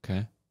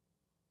 Okay.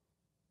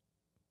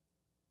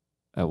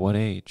 At what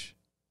age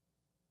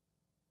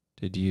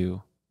did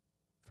you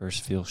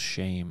first feel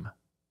shame?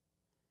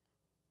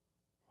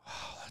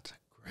 Wow, that's a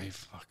great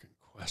fucking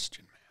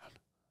question, man.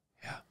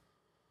 Yeah.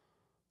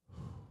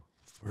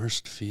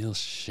 First feel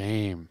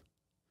shame.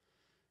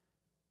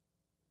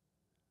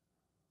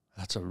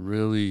 That's a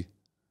really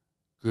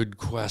good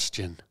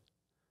question.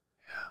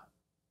 Yeah.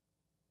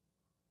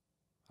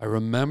 I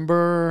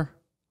remember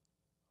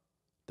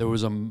there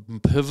was a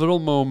pivotal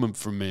moment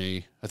for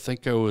me. I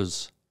think it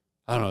was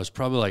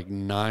probably like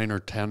 9 or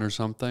 10 or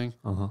something.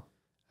 Uh-huh.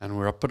 And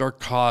we're up at our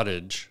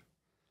cottage,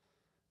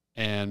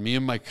 and me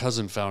and my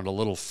cousin found a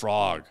little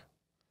frog.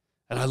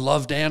 And I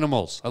loved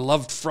animals. I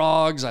loved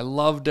frogs. I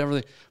loved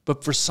everything.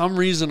 But for some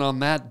reason on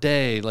that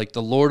day, like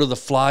the Lord of the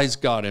Flies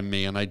got in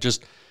me, and I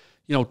just,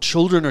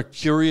 children are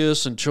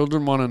curious, and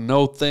children want to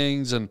know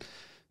things, and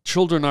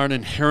children aren't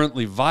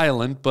inherently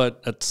violent,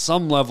 but at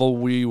some level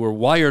we were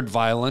wired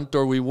violent,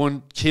 or we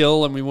wouldn't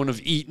kill, and we wouldn't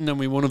have eaten, and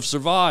we wouldn't have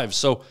survived.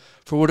 So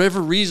for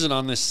whatever reason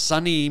on this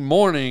sunny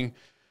morning,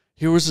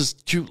 here was this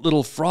cute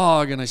little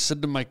frog, and I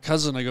said to my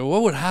cousin, I go,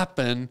 what would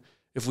happen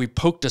if we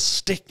poked a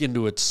stick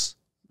into its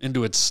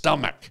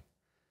stomach?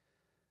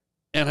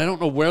 And I don't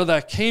know where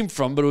that came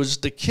from, but it was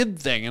just a kid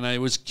thing, and I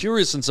was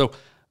curious, and so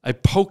I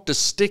poked a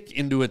stick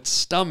into its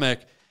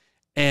stomach,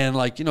 and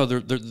like, you know,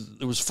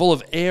 it was full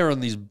of air,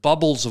 and these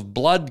bubbles of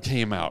blood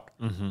came out.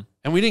 Mm-hmm.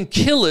 And we didn't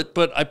kill it,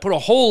 but I put a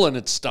hole in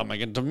its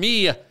stomach. And to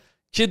me,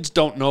 kids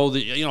don't know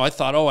that, you know, I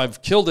thought, oh,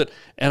 I've killed it.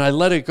 And I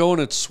let it go,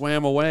 and it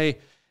swam away.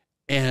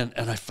 And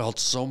I felt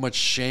so much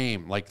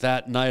shame. Like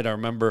that night, I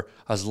remember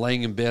I was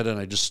laying in bed, and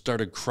I just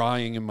started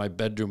crying in my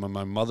bedroom, and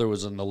my mother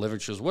was in the living room.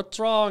 She goes, what's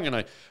wrong? And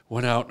I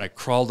went out, and I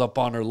crawled up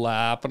on her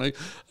lap, and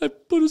I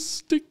put a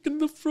stick in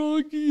the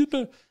froggy,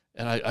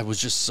 and I was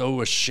just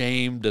so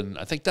ashamed, and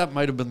I think that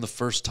might have been the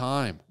first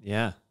time.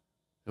 Yeah.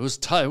 It was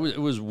tough. It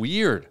was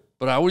weird,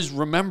 but I always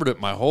remembered it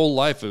my whole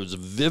life. It was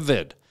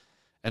vivid,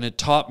 and it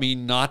taught me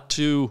not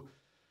to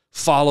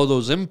follow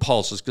those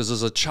impulses, because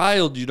as a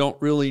child, you don't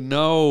really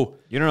know.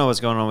 You don't know what's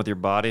going on with your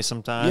body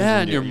sometimes. Yeah,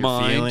 and your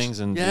mind. Feelings,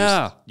 and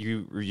yeah.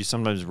 you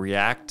sometimes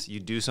react.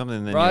 You do something,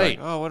 and then Right.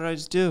 you're like, oh, what did I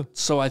just do?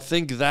 So I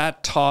think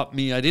that taught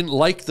me, I didn't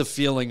like the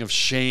feeling of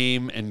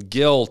shame and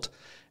guilt.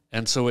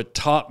 And so it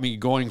taught me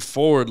going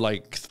forward,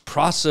 like,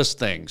 process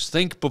things.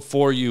 Think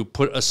before you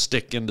put a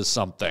stick into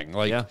something.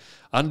 Like,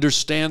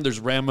 understand there's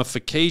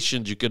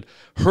ramifications. You could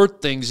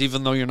hurt things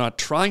even though you're not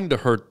trying to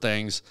hurt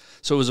things.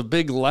 So it was a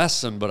big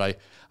lesson, but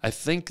I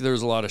think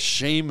there's a lot of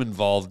shame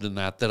involved in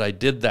that I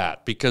did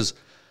that, because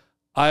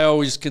I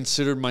always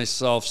considered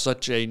myself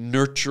such a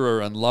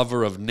nurturer and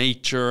lover of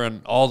nature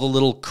and all the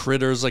little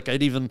critters. Like,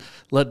 I'd even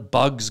let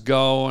bugs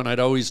go, and I'd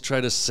always try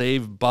to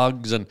save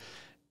bugs,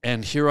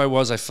 and here I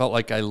was, I felt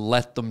like I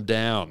let them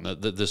down.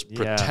 This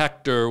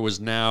protector was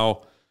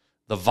now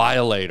the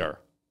violator.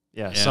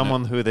 Yeah, and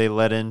someone who they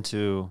let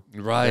into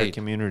their Right.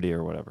 community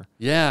or whatever.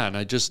 Yeah, and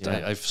I just,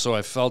 so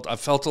I felt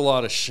a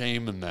lot of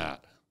shame in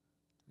that.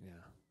 Yeah.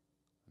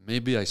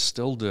 Maybe I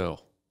still do.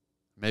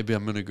 Maybe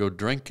I'm going to go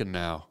drinking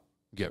now,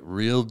 get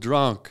real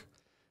drunk,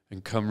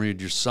 and come read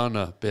your son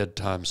a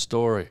bedtime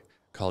story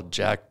called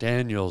Jack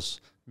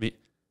Daniels.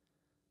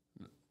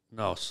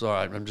 No,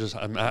 sorry,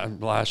 I'm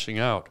lashing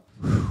out.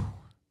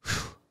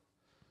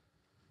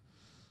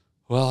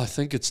 Well, I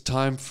think it's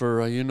time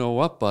for, you know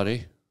what,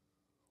 buddy?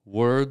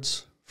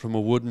 Words from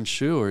a wooden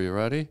shoe. Are you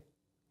ready?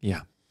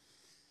 Yeah.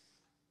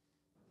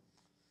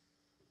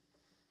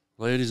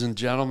 Ladies and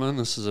gentlemen,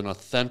 this is an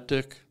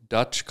authentic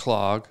Dutch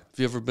clog. Have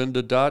you ever been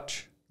to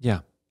Dutch? Yeah.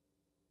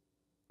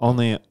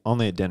 Only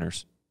at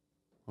dinners.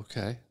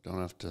 Okay, don't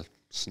have to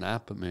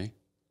snap at me.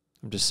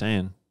 I'm just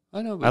saying.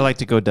 I know, but I like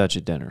to go Dutch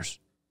at dinners.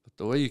 But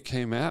the way you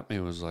came at me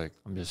was like,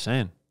 I'm just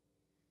saying.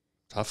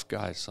 tough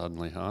guy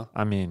suddenly, huh?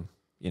 I mean,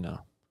 you know,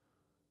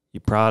 you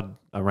prod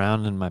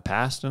around in my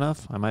past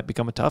enough, I might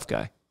become a tough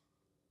guy.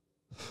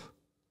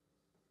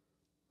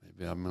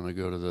 Maybe I'm going to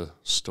go to the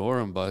store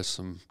and buy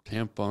some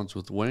tampons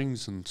with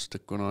wings and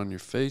stick one on your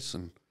face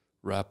and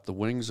wrap the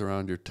wings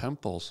around your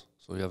temples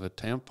so you have a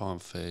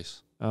tampon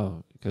face.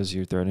 Oh, because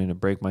you're threatening to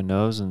break my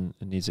nose and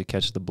it needs to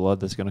catch the blood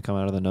that's going to come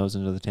out of the nose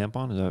into the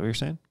tampon? Is that what you're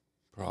saying?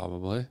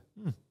 Probably.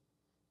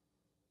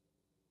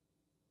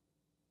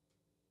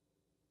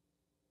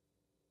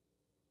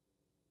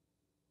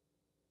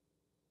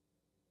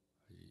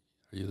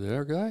 Are you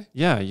there, guy?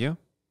 Yeah, you?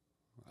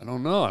 I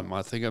don't know.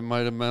 I think I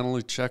might have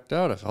mentally checked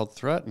out. I felt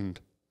threatened.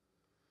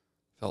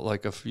 Felt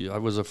like I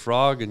was a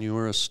frog and you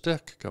were a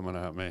stick coming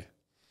at me.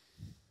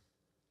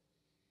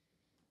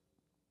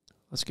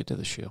 Let's get to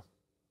the shoe.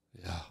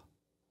 Yeah.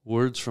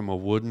 Words from a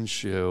wooden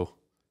shoe.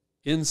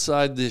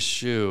 Inside this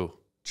shoe,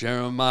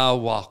 Jeremiah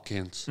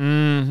Watkins.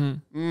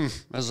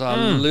 As I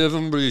live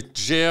and breathe,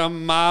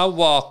 Jeremiah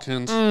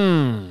Watkins.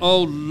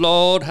 Oh,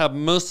 Lord, have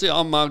mercy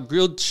on my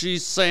grilled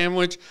cheese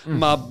sandwich,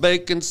 my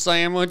bacon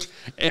sandwich,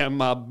 and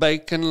my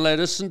bacon,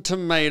 lettuce, and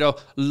tomato.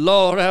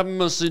 Lord, have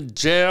mercy,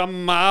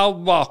 Jeremiah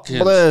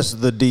Watkins. Bless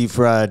the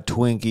deep-fried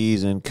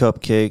Twinkies and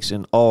cupcakes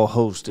and all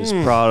Hostess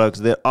products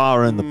that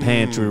are in the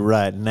pantry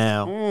right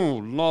now. Oh,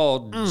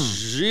 Lord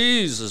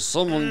Jesus,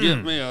 someone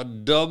get me a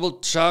double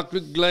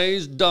chocolate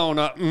glazed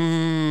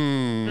donut.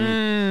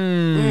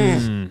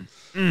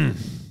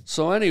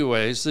 So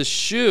anyways, the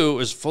shoe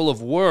is full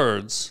of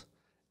words,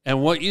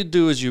 and what you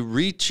do is you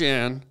reach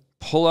in,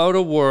 pull out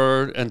a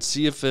word, and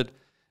see if it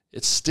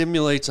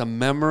stimulates a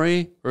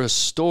memory or a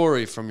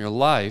story from your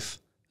life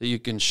that you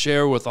can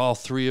share with all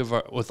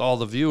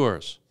the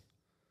viewers.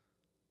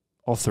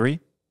 All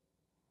three?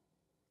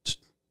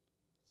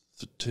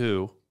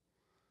 Two.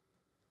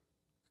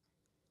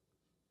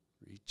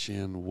 Reach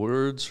in,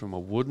 words from a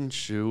wooden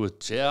shoe with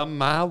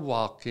Jeremiah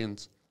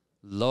Watkins.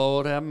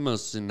 Lord have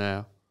mercy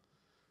now.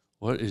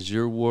 What is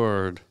your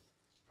word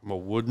from a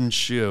wooden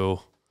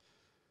shoe?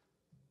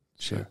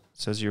 Sure. It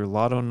says your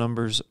lotto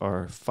numbers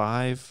are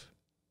 5,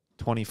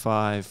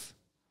 25,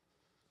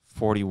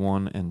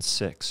 41, and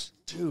 6.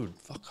 Dude,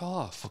 fuck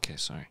off. Okay,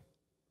 sorry.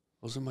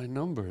 Those are my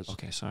numbers.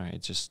 Okay, sorry.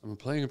 It just... I've been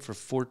playing it for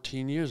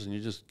 14 years and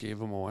you just gave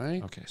them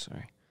away? Okay,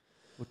 sorry.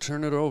 Well,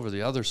 turn it over,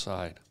 the other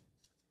side.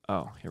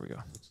 Oh, here we go.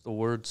 What's the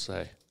word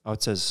say? Oh,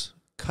 it says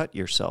cut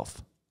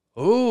yourself.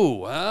 Oh,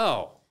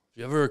 wow.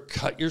 You ever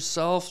cut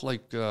yourself?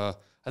 Like, I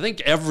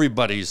think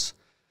everybody's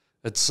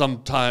at some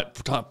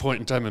point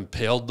in time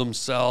impaled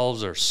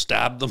themselves or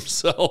stabbed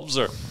themselves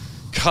or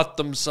cut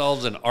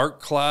themselves in art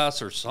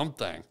class or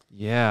something.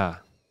 Yeah.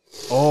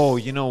 Oh,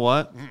 you know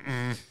what?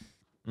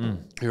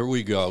 Here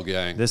we go,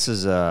 gang. This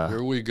is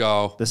Here we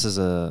go. This is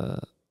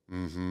a.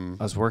 I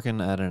was working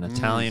at an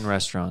Italian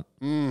restaurant.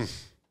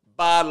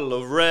 Bottle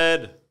of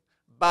red,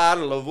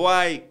 bottle of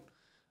white.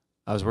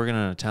 I was working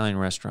at an Italian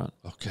restaurant.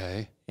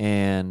 Okay.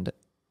 And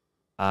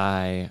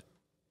I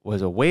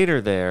was a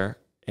waiter there,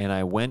 and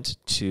I went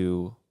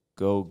to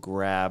go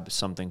grab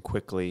something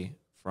quickly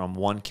from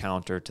one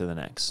counter to the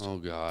next. Oh,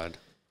 God.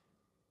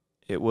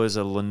 It was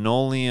a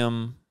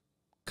linoleum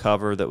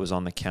cover that was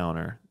on the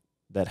counter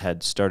that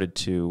had started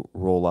to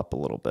roll up a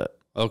little bit.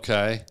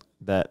 Okay.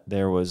 That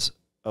there was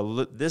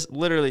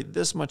literally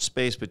this much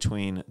space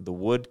between the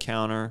wood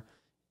counter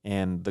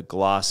and the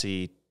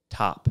glossy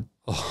top.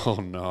 Oh,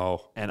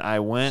 no. And I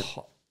went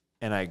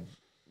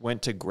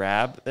to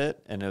grab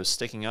it, and it was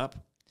sticking up.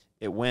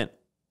 It went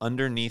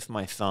underneath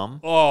my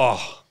thumb.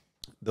 Oh,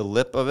 The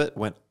lip of it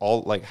went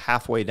all like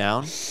halfway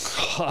down.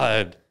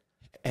 God.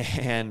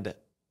 And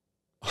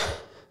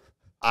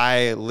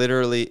I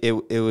literally,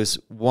 it was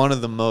one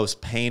of the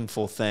most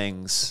painful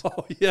things.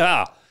 Oh,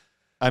 yeah.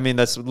 I mean,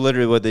 that's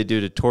literally what they do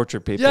to torture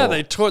people. Yeah,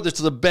 they tore this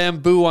the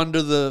bamboo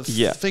under the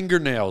Yeah.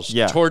 fingernails.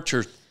 Yeah.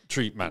 Torture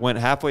treatment. Went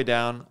halfway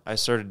down. I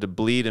started to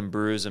bleed and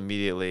bruise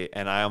immediately,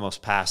 and I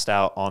almost passed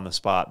out on the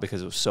spot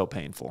because it was so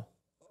painful.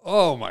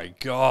 Oh, my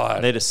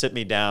God. They had to sit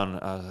me down.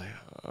 I was like,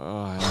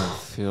 oh, I don't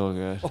feel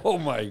good. Oh,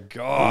 my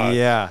God.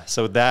 Yeah.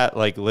 So that,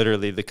 like,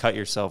 literally, the cut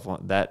yourself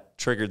one, that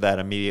triggered that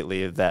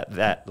immediately.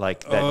 That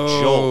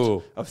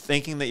jolt of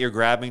thinking that you're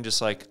grabbing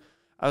just like,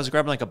 I was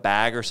grabbing like a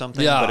bag or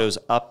something, Yeah. but it was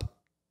up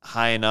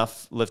high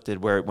enough,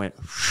 lifted where it went.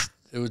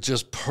 It was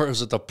just it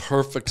was at the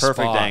perfect Perfect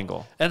spot.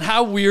 angle. And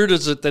how weird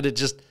is it that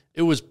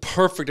it was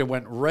perfect. It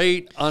went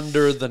right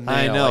under the nail.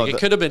 I know. Like, it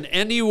could have been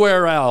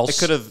anywhere else. It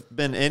could have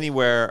been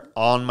anywhere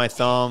on my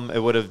thumb. It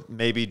would have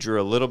maybe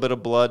drew a little bit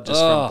of blood just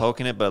from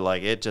poking it, but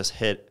like it just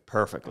hit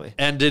perfectly.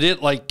 And did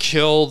it like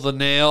kill the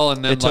nail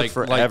and then It took like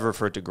forever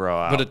for it to grow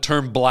out. But it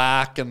turned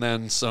black, and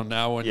then so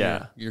now when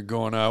Yeah. you're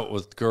going out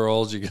with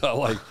girls, you got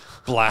like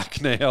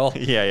black nail.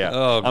 yeah.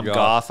 Oh, I'm God.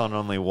 goth on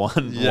only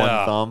one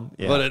thumb.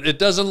 Yeah. But it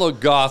doesn't look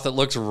goth. It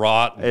looks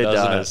rotten. It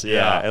doesn't does. It?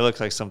 Yeah. It looks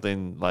like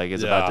something like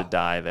is about to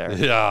die there.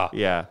 Yeah.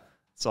 Yeah.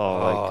 It's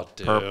all Oh, like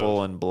dude.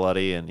 purple and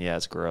bloody, and yeah,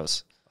 it's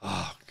gross.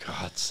 Oh,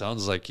 God.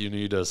 Sounds like you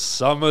need a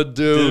summer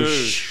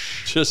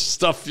douche. Just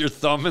stuff your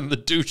thumb in the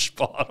douche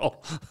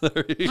bottle.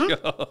 There you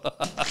go.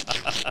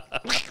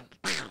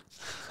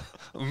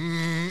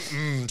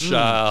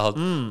 Child.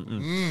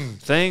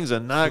 Things are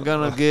not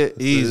gonna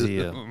get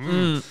easier.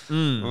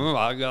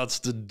 I got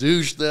to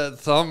douche that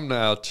thumb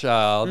now,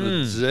 child.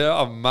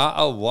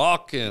 Jeremiah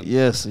Watkins.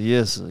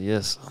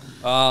 Yes.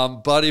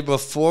 Buddy,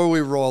 before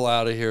we roll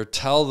out of here,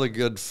 tell the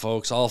good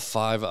folks, all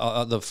five,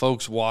 the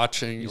folks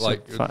watching,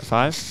 like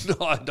Five?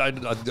 No, I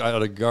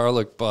had a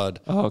garlic bud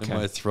okay. in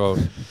my throat.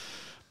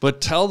 But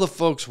tell the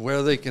folks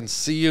where they can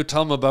see you.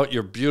 Tell them about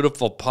your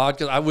beautiful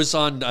podcast. I was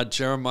on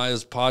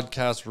Jeremiah's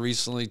podcast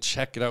recently.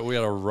 Check it out. We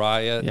had a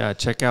riot. Yeah,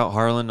 check out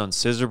Harland on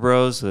Scissor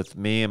Bros with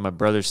me and my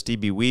brother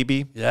Stevie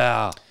Weeby.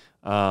 Yeah.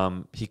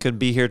 He couldn't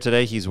be here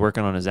today. He's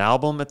working on his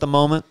album at the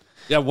moment.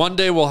 Yeah, one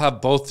day we'll have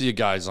both of you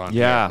guys on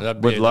Yeah, here.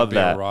 would love that'd be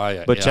that. a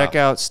riot. But yeah. check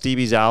out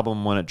Stevie's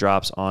album when it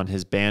drops on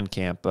his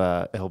Bandcamp.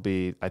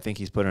 I think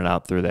he's putting it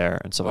out through there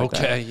and stuff like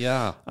that. Okay,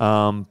 yeah.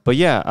 But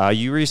yeah,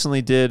 you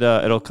recently did,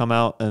 it'll come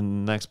out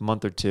in the next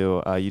month or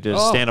two. You did a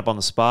stand up on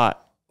the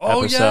spot. Oh,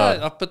 episode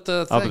yeah, up at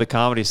the up at the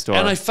Comedy Store.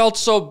 And I felt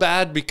so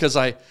bad because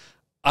I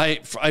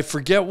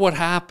forget what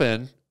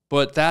happened,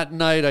 but that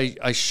night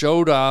I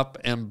showed up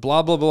and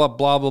blah, blah, blah,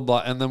 blah, blah,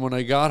 blah. And then when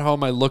I got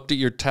home, I looked at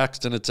your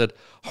text and it said,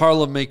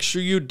 Harlan, make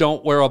sure you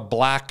don't wear a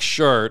black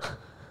shirt.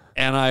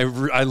 And I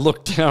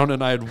looked down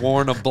and I had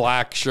worn a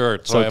black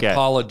shirt, so okay. I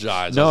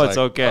apologize. No, I was it's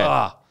like, okay.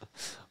 "Ah."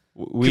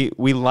 We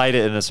light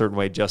it in a certain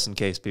way just in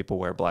case people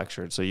wear black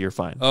shirts, so you're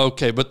fine.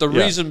 Okay, but the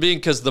reason being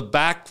because the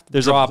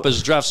backdrop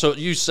is draft. So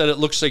you said it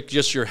looks like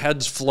just your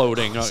head's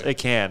floating. It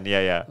can,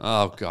 yeah.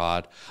 Oh,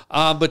 God.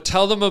 But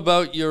tell them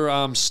about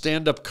your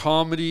stand-up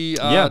comedy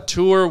Yeah.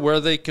 tour, where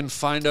they can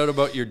find out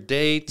about your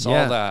dates,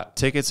 all that.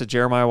 Tickets at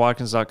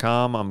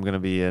jeremiahwatkins.com. I'm going to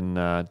be in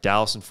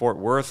Dallas and Fort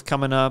Worth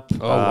coming up.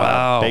 Oh,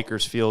 wow.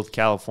 Bakersfield,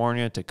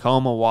 California,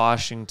 Tacoma,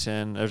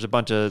 Washington. There's a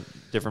bunch of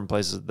different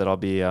places that I'll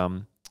be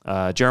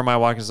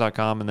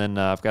jeremiahwatkins.com. And then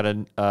I've got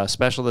a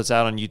special that's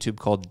out on YouTube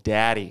called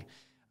Daddy.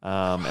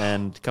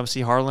 And come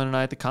see Harlan and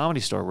I at the Comedy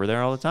Store. We're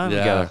there all the time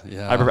together.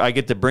 Yeah. I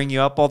get to bring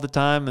you up all the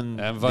time, and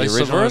vice the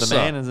original versa. the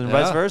man, and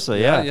vice versa.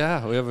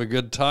 Yeah. We have a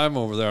good time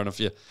over there. And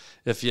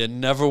if you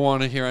never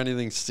want to hear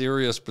anything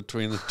serious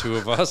between the two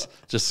of us,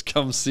 just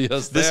come see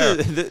us there.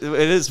 It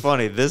is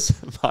funny. This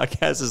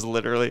podcast is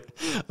literally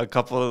a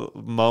couple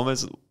of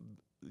moments.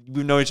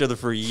 We've known each other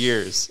for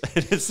years.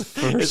 And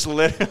it's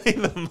literally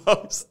the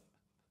most.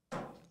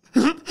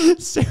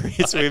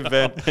 serious we've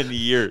been in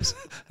years.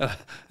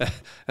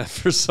 And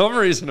for some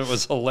reason, it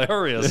was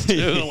hilarious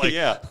too. Like,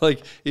 Yeah.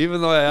 like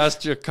even though I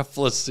asked you a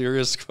couple of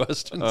serious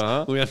questions,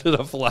 we ended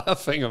up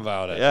laughing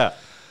about it. Yeah.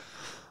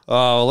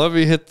 Let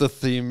me hit the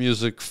theme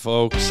music,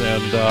 folks.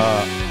 And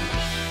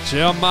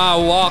Jeremiah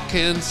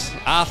Watkins,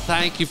 I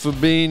thank you for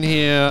being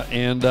here.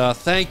 And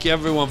thank you,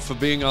 everyone, for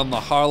being on the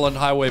Harland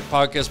Highway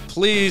Podcast.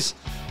 Please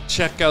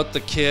check out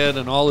the kid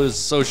and all his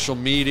social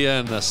media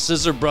and the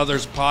Scissor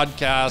Brothers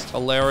podcast.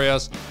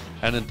 Hilarious.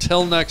 And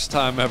until next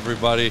time,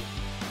 everybody,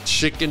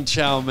 chicken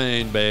chow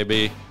mein,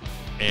 baby,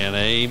 and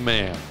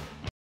amen.